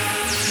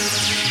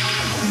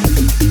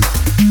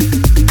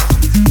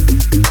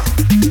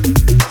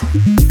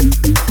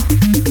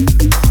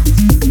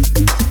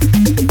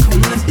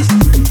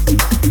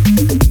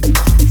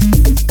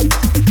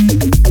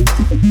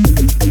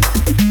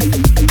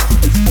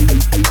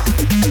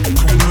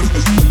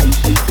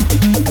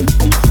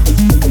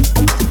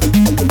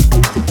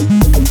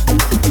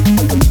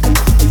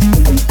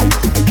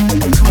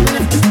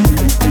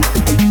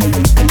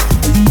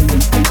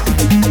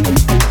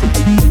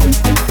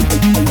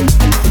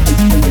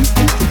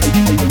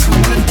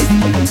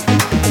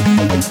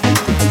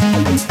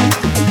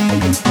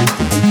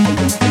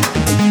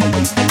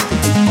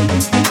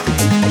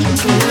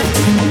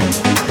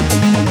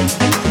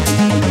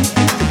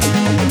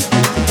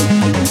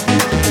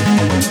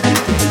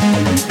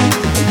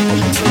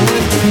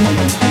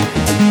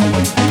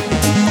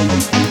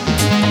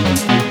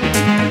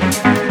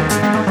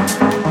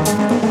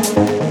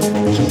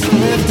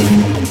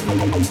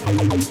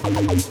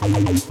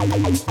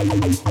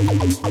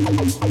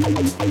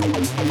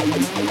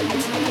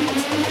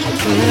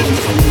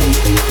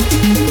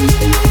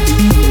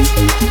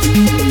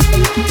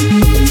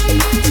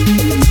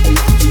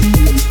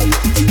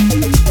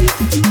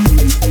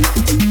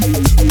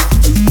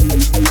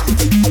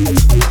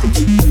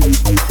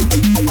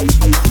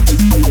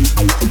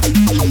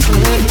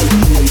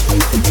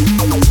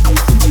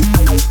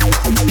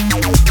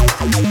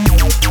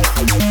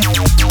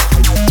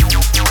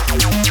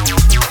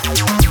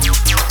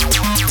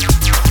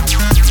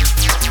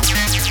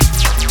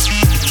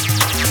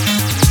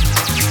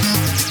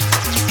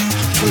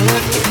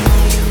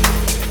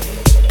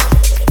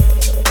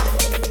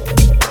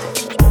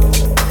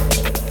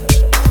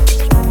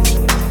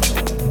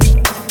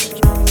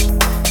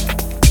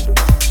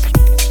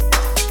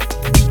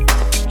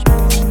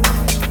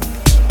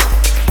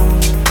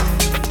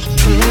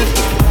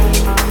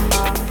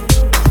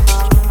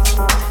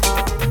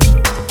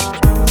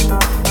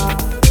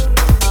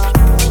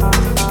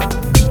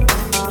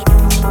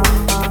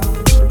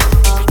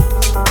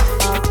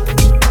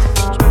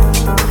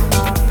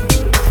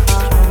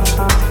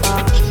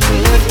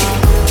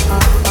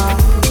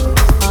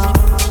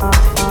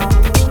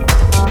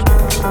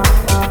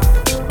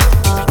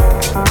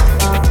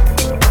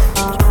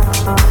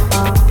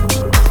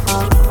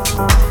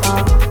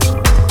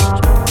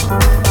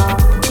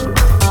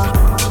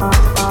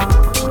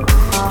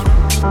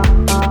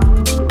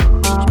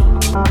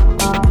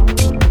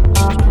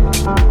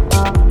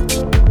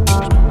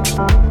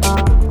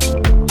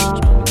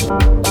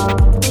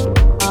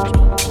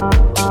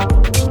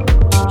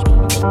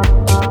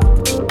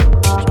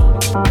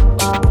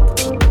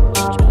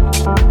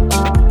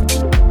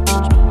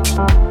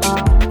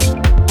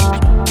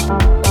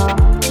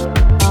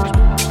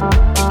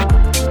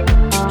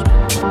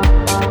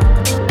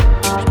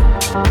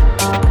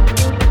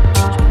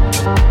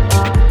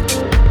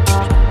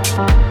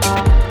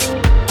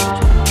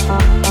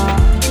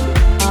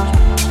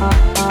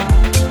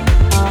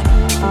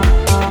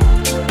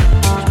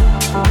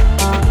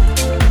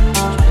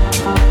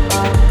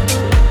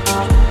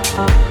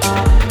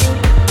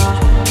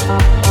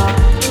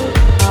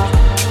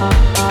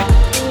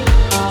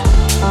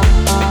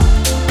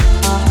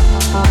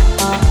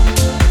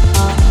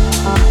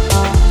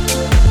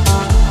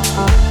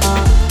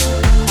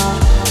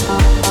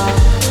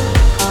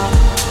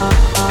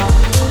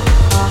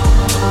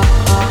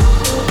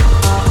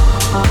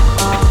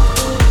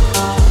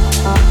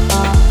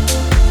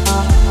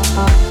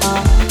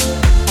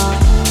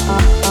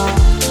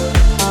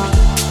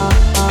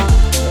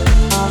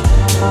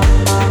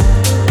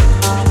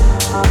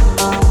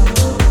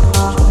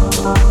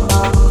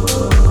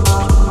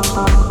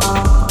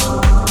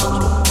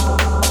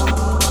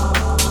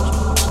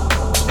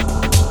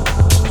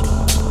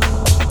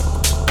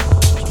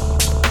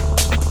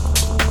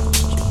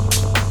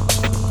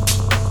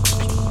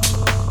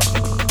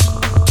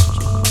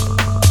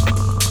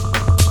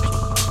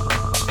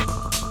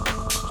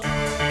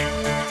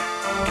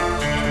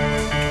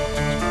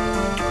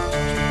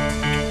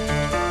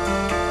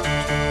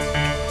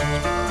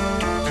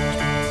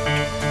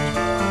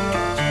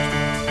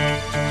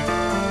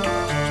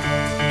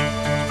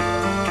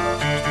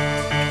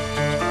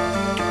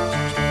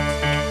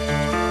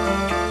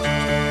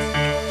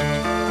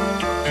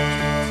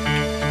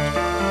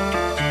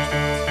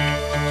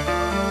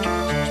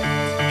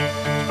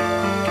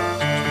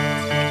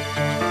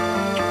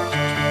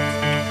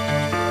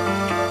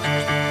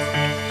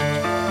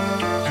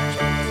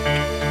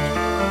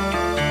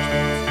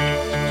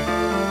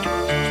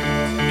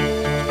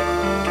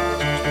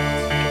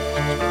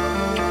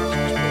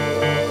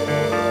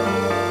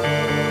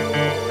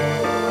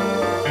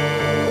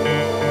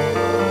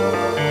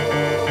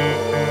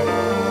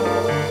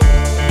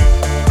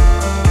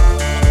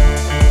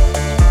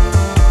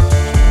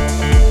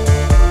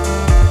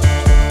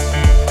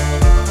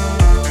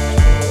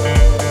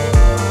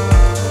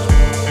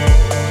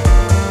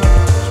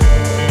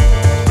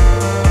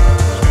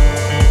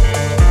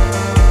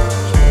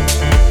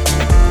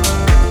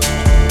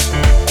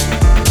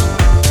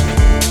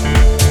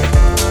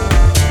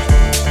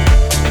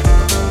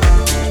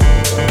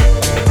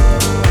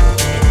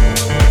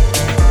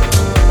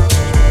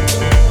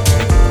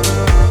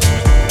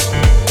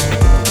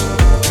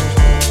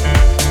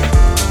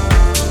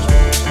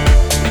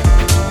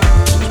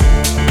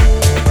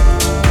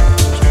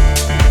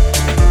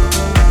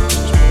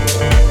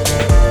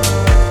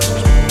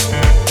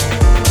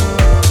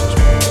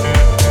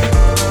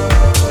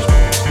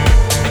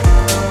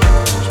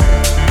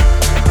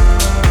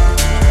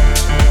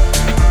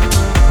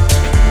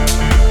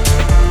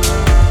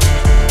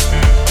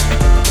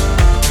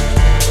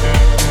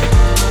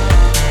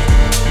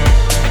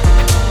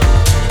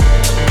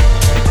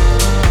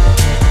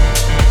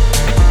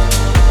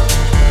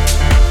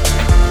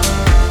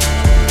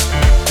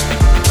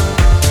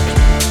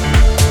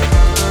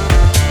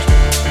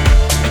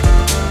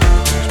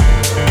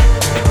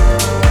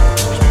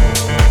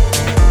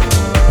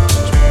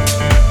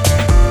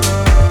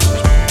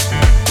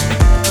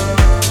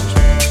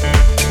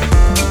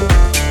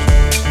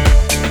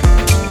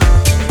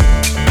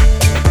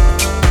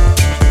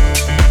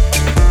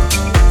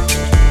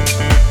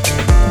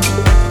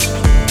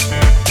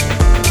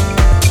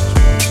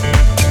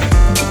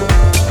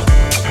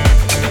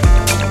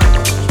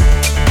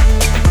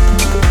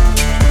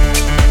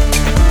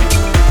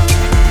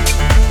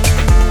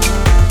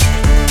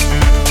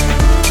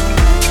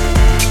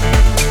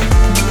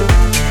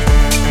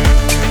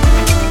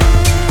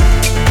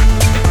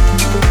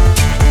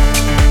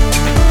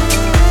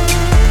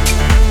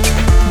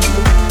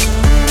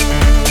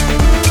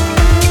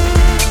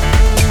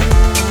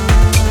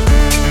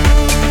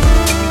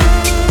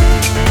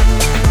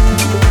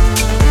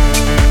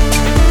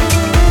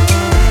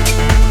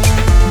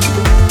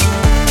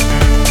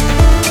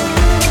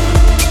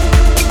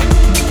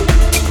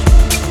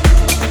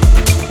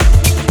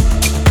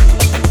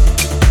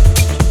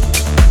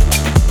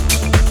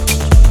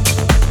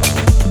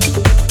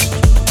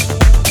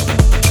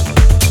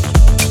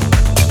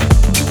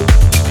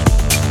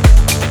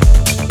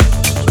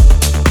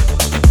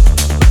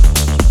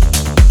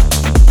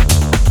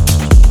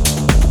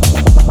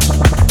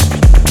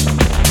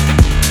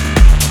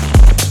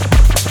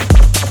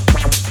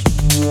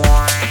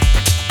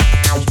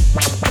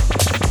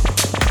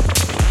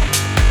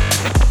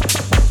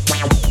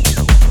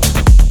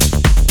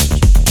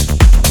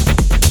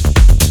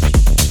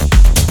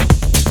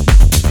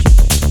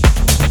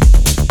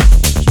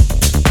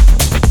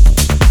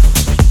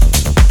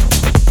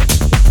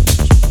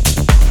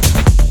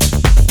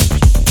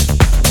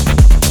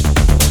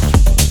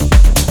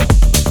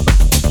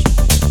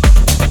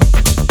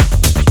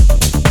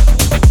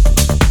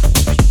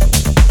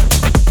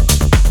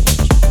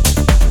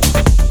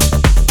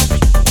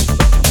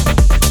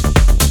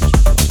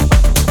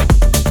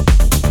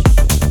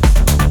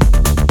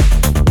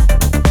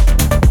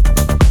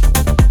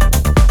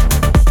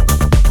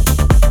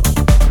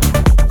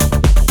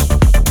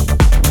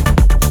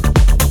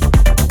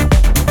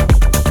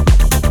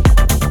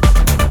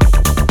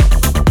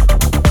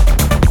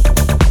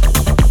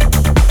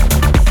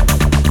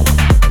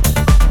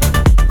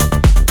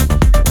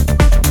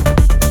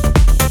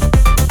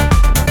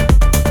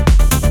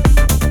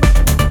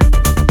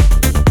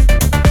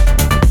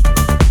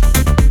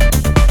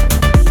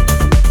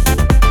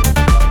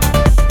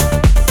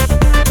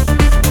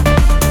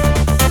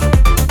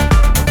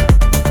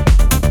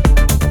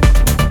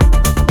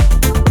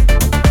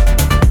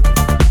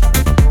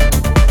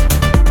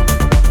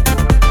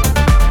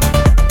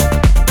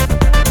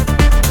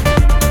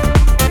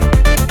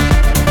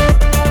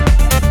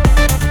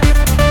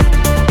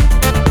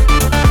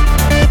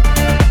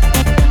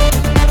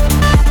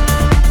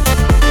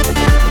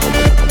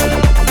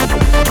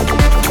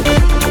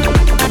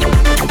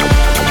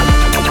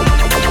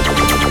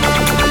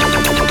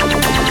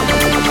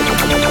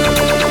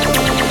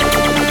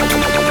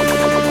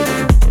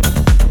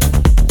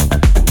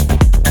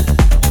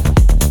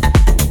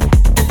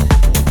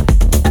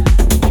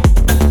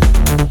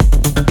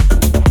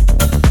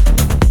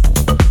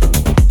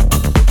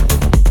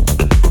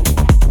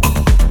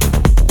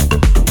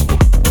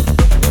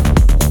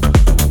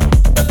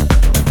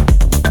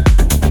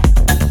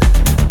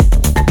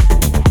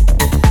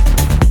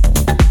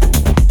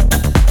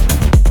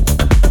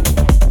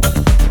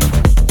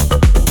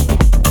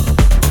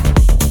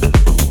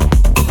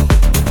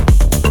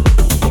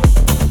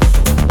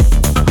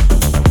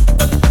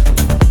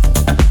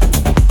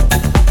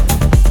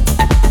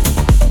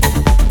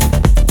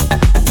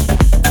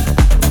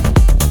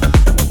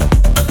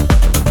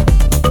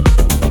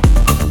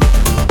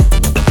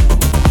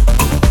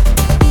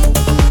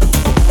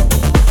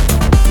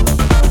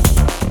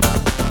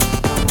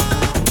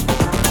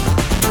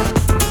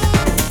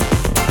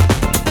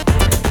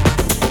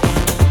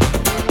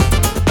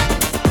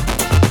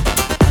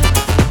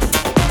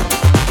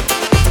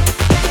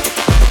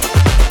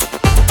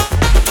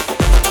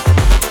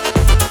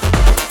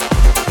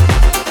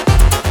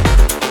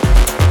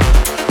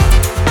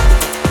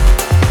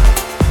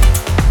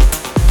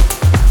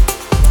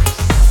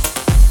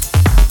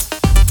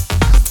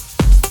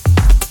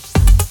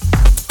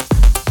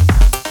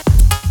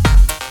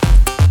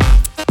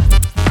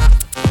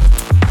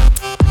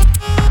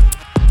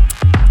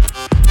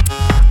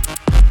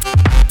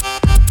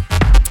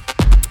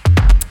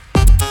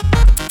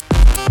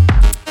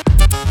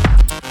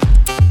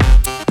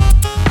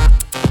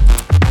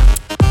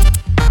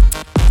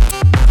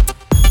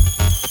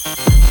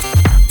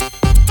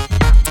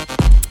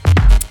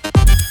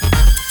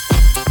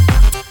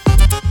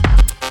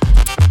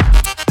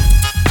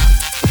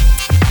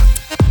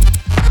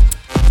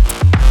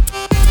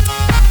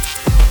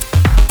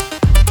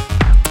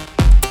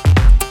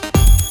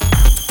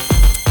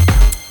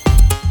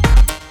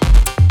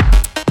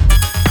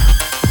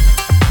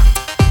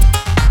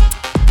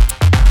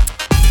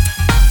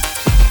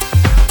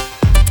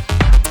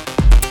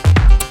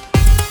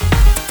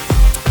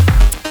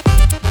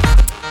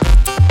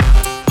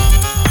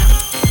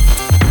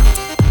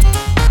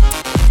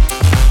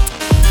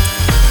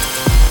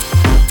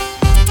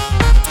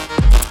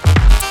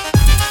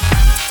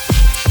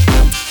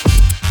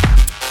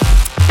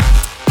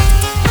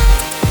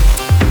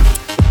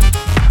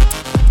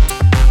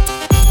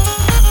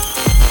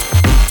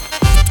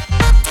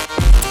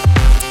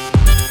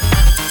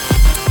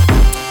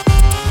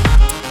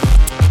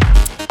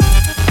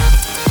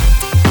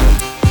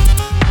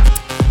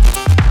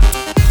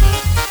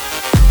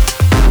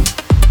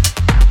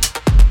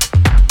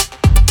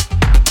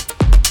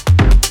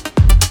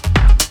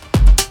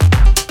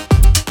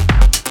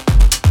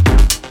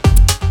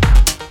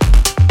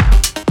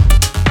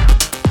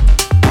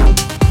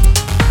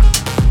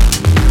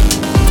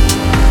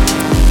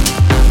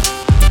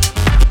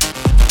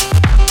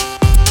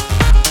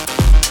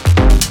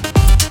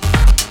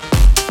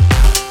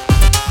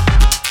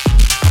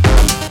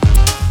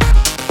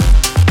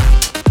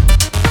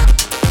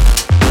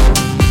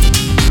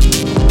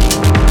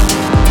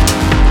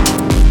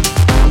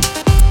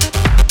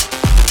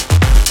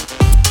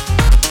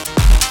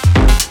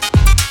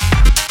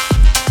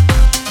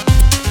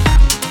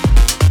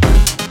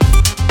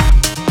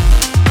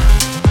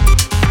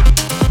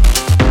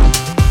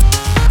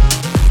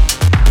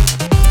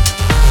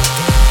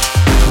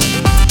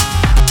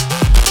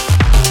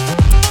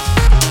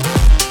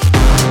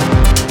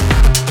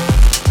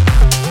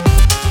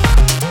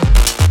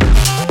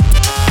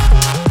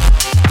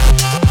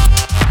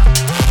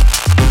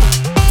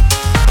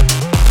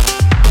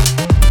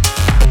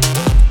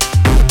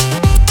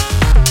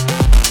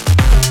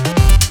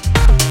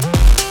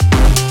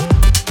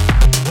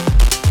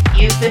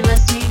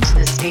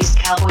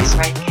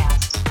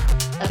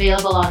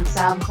 Available on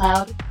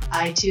SoundCloud,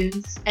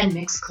 iTunes, and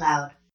Mixcloud.